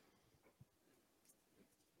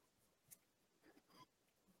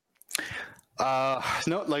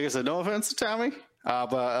 No, like I said, no offense to Tommy,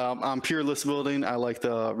 but on pure list building, I like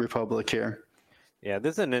the Republic here. Yeah,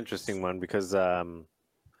 this is an interesting one because all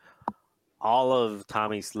of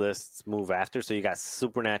Tommy's lists move after. So you got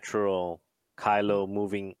Supernatural Kylo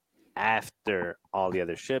moving after all the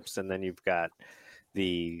other ships, and then you've got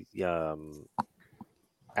the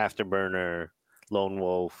Afterburner, Lone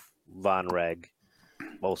Wolf, Von Reg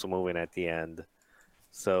also moving at the end.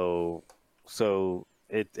 So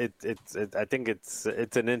I think it's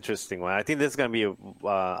an interesting one. I think this is going to be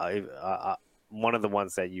one of the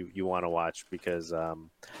ones that you want to watch because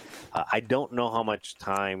I don't know how much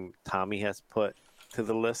time Tommy has put to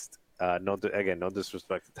the list. No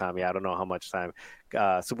disrespect to Tommy. I don't know how much time.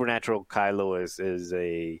 Supernatural Kylo is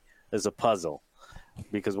a puzzle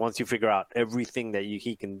because once you figure out everything that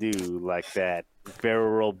he can do, like that barrel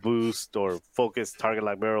roll boost or focus target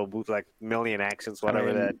like barrel boost, like million actions,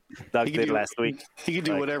 whatever that Doug did last week. He can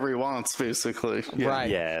do whatever he wants, basically. Yeah. Right.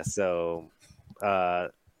 Yeah. So,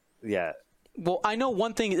 yeah. Well, I know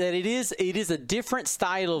one thing that it is a different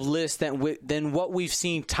style of list than what we've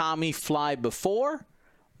seen Tommy fly before.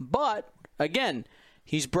 But again,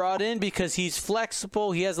 he's brought in because he's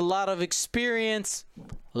flexible. He has a lot of experience.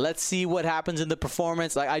 Let's see what happens in the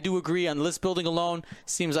performance. Like I do agree on list building alone,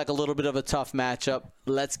 seems like a little bit of a tough matchup.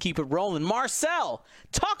 Let's keep it rolling. Marcel,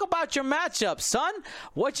 talk about your matchup, son.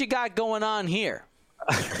 What you got going on here?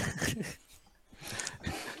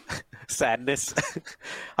 Sadness.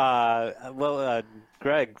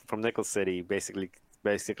 Greg from Nickel City basically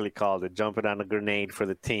called it jumping on a grenade for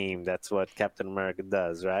the team. That's what Captain America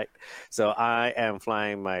does, right? So I am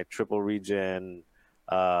flying my triple regen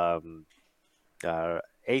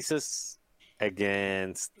Aces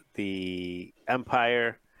against the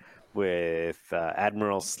Empire with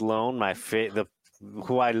Admiral Sloan,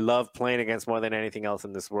 who I love playing against more than anything else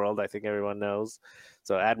in this world. I think everyone knows.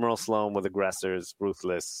 So Admiral Sloan with aggressors,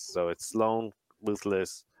 ruthless. So it's Sloan,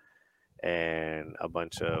 ruthless, and a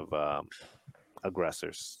bunch of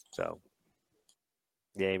aggressors. So,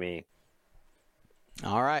 yay me.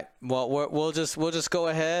 All right. Well, we'll just go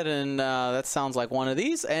ahead and that sounds like one of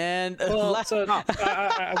these. And I want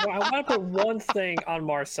to put one thing on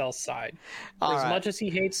Marcel's side. As much as he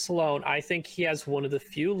hates Sloan, I think he has one of the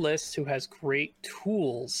few lists who has great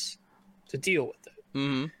tools to deal with it.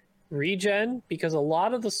 Mm-hmm. Regen, because a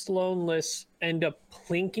lot of the Sloan lists end up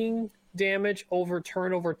plinking damage over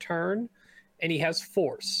turn, and he has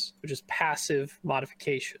Force, which is passive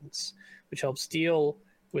modifications, which helps deal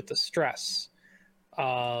with the stress.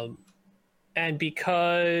 And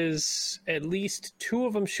because at least 2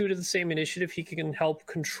 of them shoot at the same initiative, he can help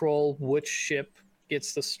control which ship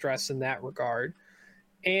gets the stress in that regard.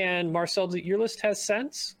 And Marcel, your list has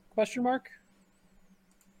sense? Question mark.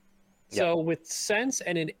 Yep. So with sense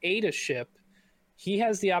and an Ada ship, he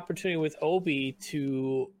has the opportunity with Obi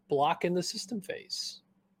to block in the system phase.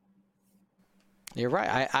 You're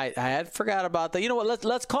right. I had forgot about that. You know what?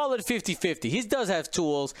 Let's call it 50-50. He does have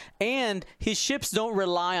tools, and his ships don't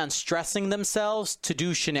rely on stressing themselves to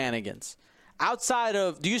do shenanigans. Outside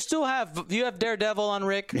of, do you have Daredevil on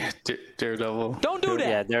Rick? Yeah, Daredevil. Don't do that.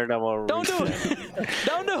 Yeah, Daredevil. Don't do it.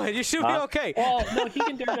 Don't do it. You should be okay. Well, no, he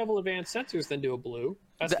can Daredevil advanced sensors, then do a blue.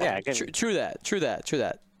 That's Yeah, True that.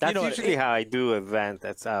 That's usually how I do event.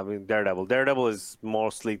 That's Daredevil. Daredevil is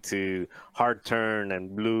mostly to hard turn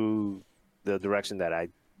and blue the direction that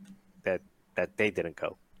they didn't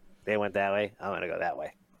go. They went that way. I'm gonna go that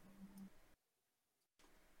way.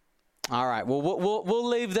 All right. Well, we'll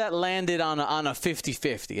leave that landed on a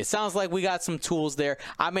 50-50. It sounds like we got some tools there.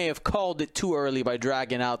 I may have called it too early by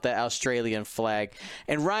dragging out that Australian flag.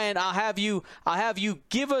 And Ryan, I'll have you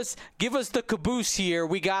give us the caboose here.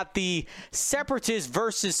 We got the Separatists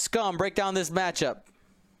versus Scum. Break down this matchup.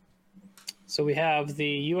 So we have the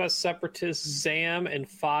U.S. Separatists, ZAM, and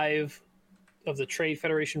 5 of the Trade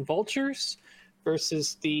Federation Vultures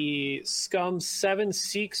versus the Scum 7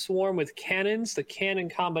 Seek Swarm with cannons. The cannon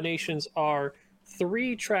combinations are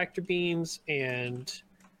 3 tractor beams and...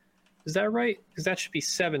 Is that right? Because that should be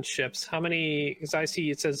 7 ships. How many... Because I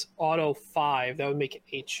see it says auto 5. That would make it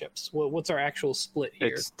 8 ships. What's our actual split here?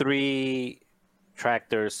 It's 3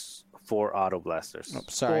 tractors, 4 auto blasters. Oh,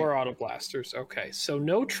 sorry. 4 auto blasters. Okay. So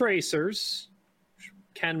no tracers.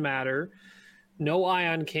 Can matter. No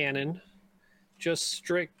ion cannon. Just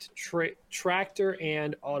strict tractor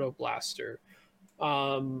and auto blaster.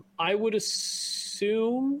 I would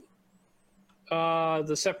assume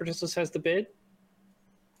the Separatist has the bid.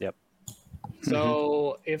 Yep.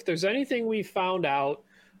 So if there's anything we found out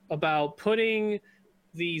about putting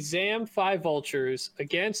the ZAM 5 Vultures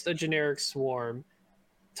against a generic swarm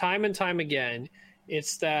time and time again,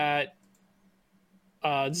 it's that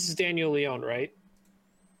this is Daniel Leone, right?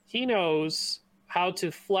 He knows how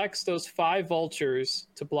to flex those 5 Vultures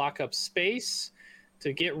to block up space,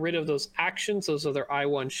 to get rid of those actions those other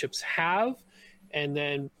I-1 ships have, and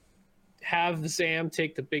then have ZAM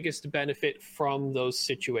take the biggest benefit from those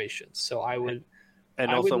situations. So I would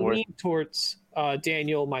lean towards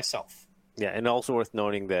Daniel myself. Yeah, and also worth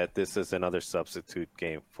noting that this is another substitute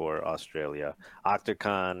game for Australia.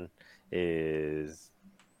 Octocon is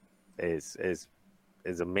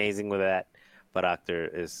amazing with that. But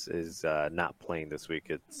Octor is not playing this week.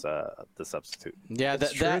 It's the substitute. Yeah,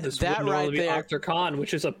 that right right there. Octor Khan,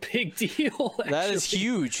 which is a big deal. Actually. That is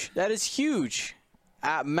huge. That is huge.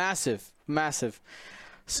 Massive.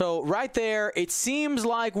 So right there, it seems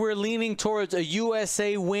like we're leaning towards a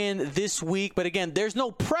USA win this week. But again, there's no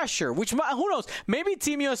pressure, which who knows? Maybe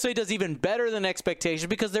Team USA does even better than expectations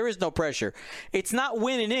because there is no pressure. It's not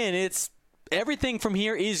winning in. It's everything from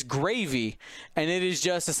here is gravy, and it is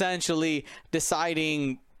just essentially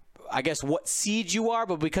deciding, I guess, what seed you are,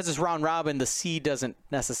 but because it's round robin, the seed doesn't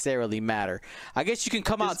necessarily matter. I guess you can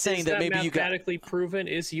come out saying that maybe you got... mathematically proven?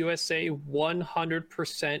 Is USA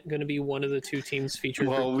 100% going to be one of the 2 teams featured?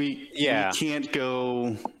 Well, we can't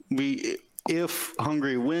go... If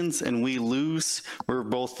Hungary wins and we lose, we're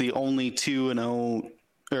both the only 2-0...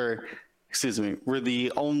 Or... Excuse me, we're the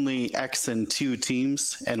only X and 2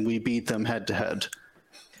 teams, and we beat them head-to-head.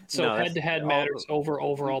 So head-to-head matters over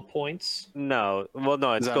overall points? No. Well,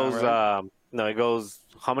 no, it goes... Right? It goes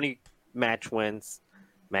how many match wins.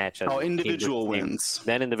 Individual wins.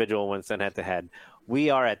 Then individual wins, then head-to-head. We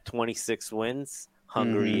are at 26 wins.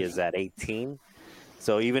 Hungary is at 18.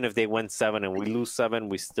 So even if they win 7 and we lose 7,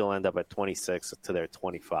 we still end up at 26 to their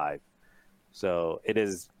 25. So it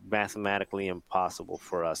is mathematically impossible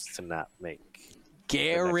for us to not make.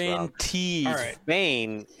 Guaranteed. All right.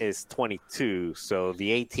 Spain is 22, so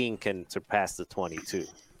the 18 can surpass the 22.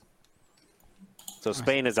 So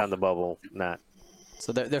Spain is on the bubble, not.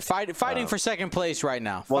 So they're fighting for second place right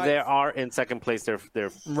now. Well, they are in second place.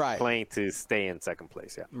 They're right. playing to stay in second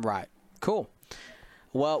place. Yeah. Right. Cool.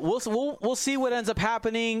 Well, we'll see what ends up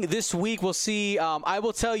happening this week. We'll see. I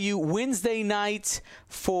will tell you, Wednesday night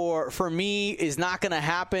for me is not going to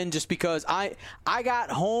happen just because I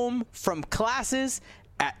got home from classes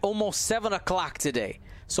at almost 7 o'clock today.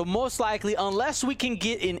 So most likely, unless we can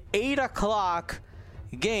get an 8 o'clock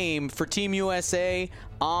game for Team USA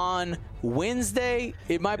on Wednesday,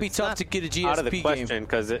 it might be tough to get a GSP game. Out of the question,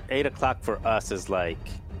 because 8 o'clock for us is like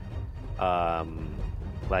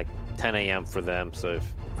like 10 a.m. for them. So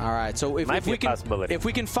all right, so if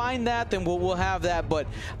we can find that, then we'll have that. But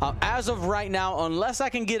as of right now, unless I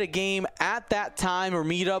can get a game at that time or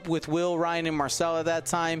meet up with Will, Ryan, and Marcel at that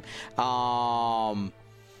time,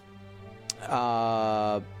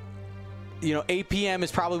 8 p.m.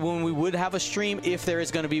 is probably when we would have a stream, if there is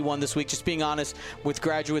going to be one this week. Just being honest, with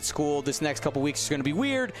graduate school, this next couple weeks is going to be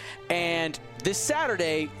weird. And this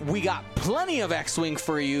Saturday, we got plenty of X-Wing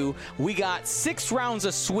for you. We got 6 rounds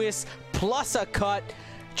of Swiss plus a cut.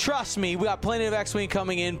 Trust me, we got plenty of X-Wing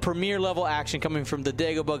coming in. Premier level action coming from the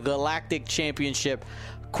Dagobah Galactic Championship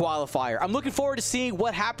qualifier. I'm looking forward to seeing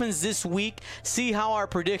what happens this week, see how our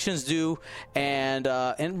predictions do, and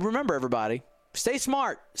remember, everybody, stay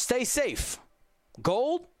smart, stay safe.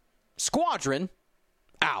 Gold Squadron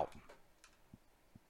out.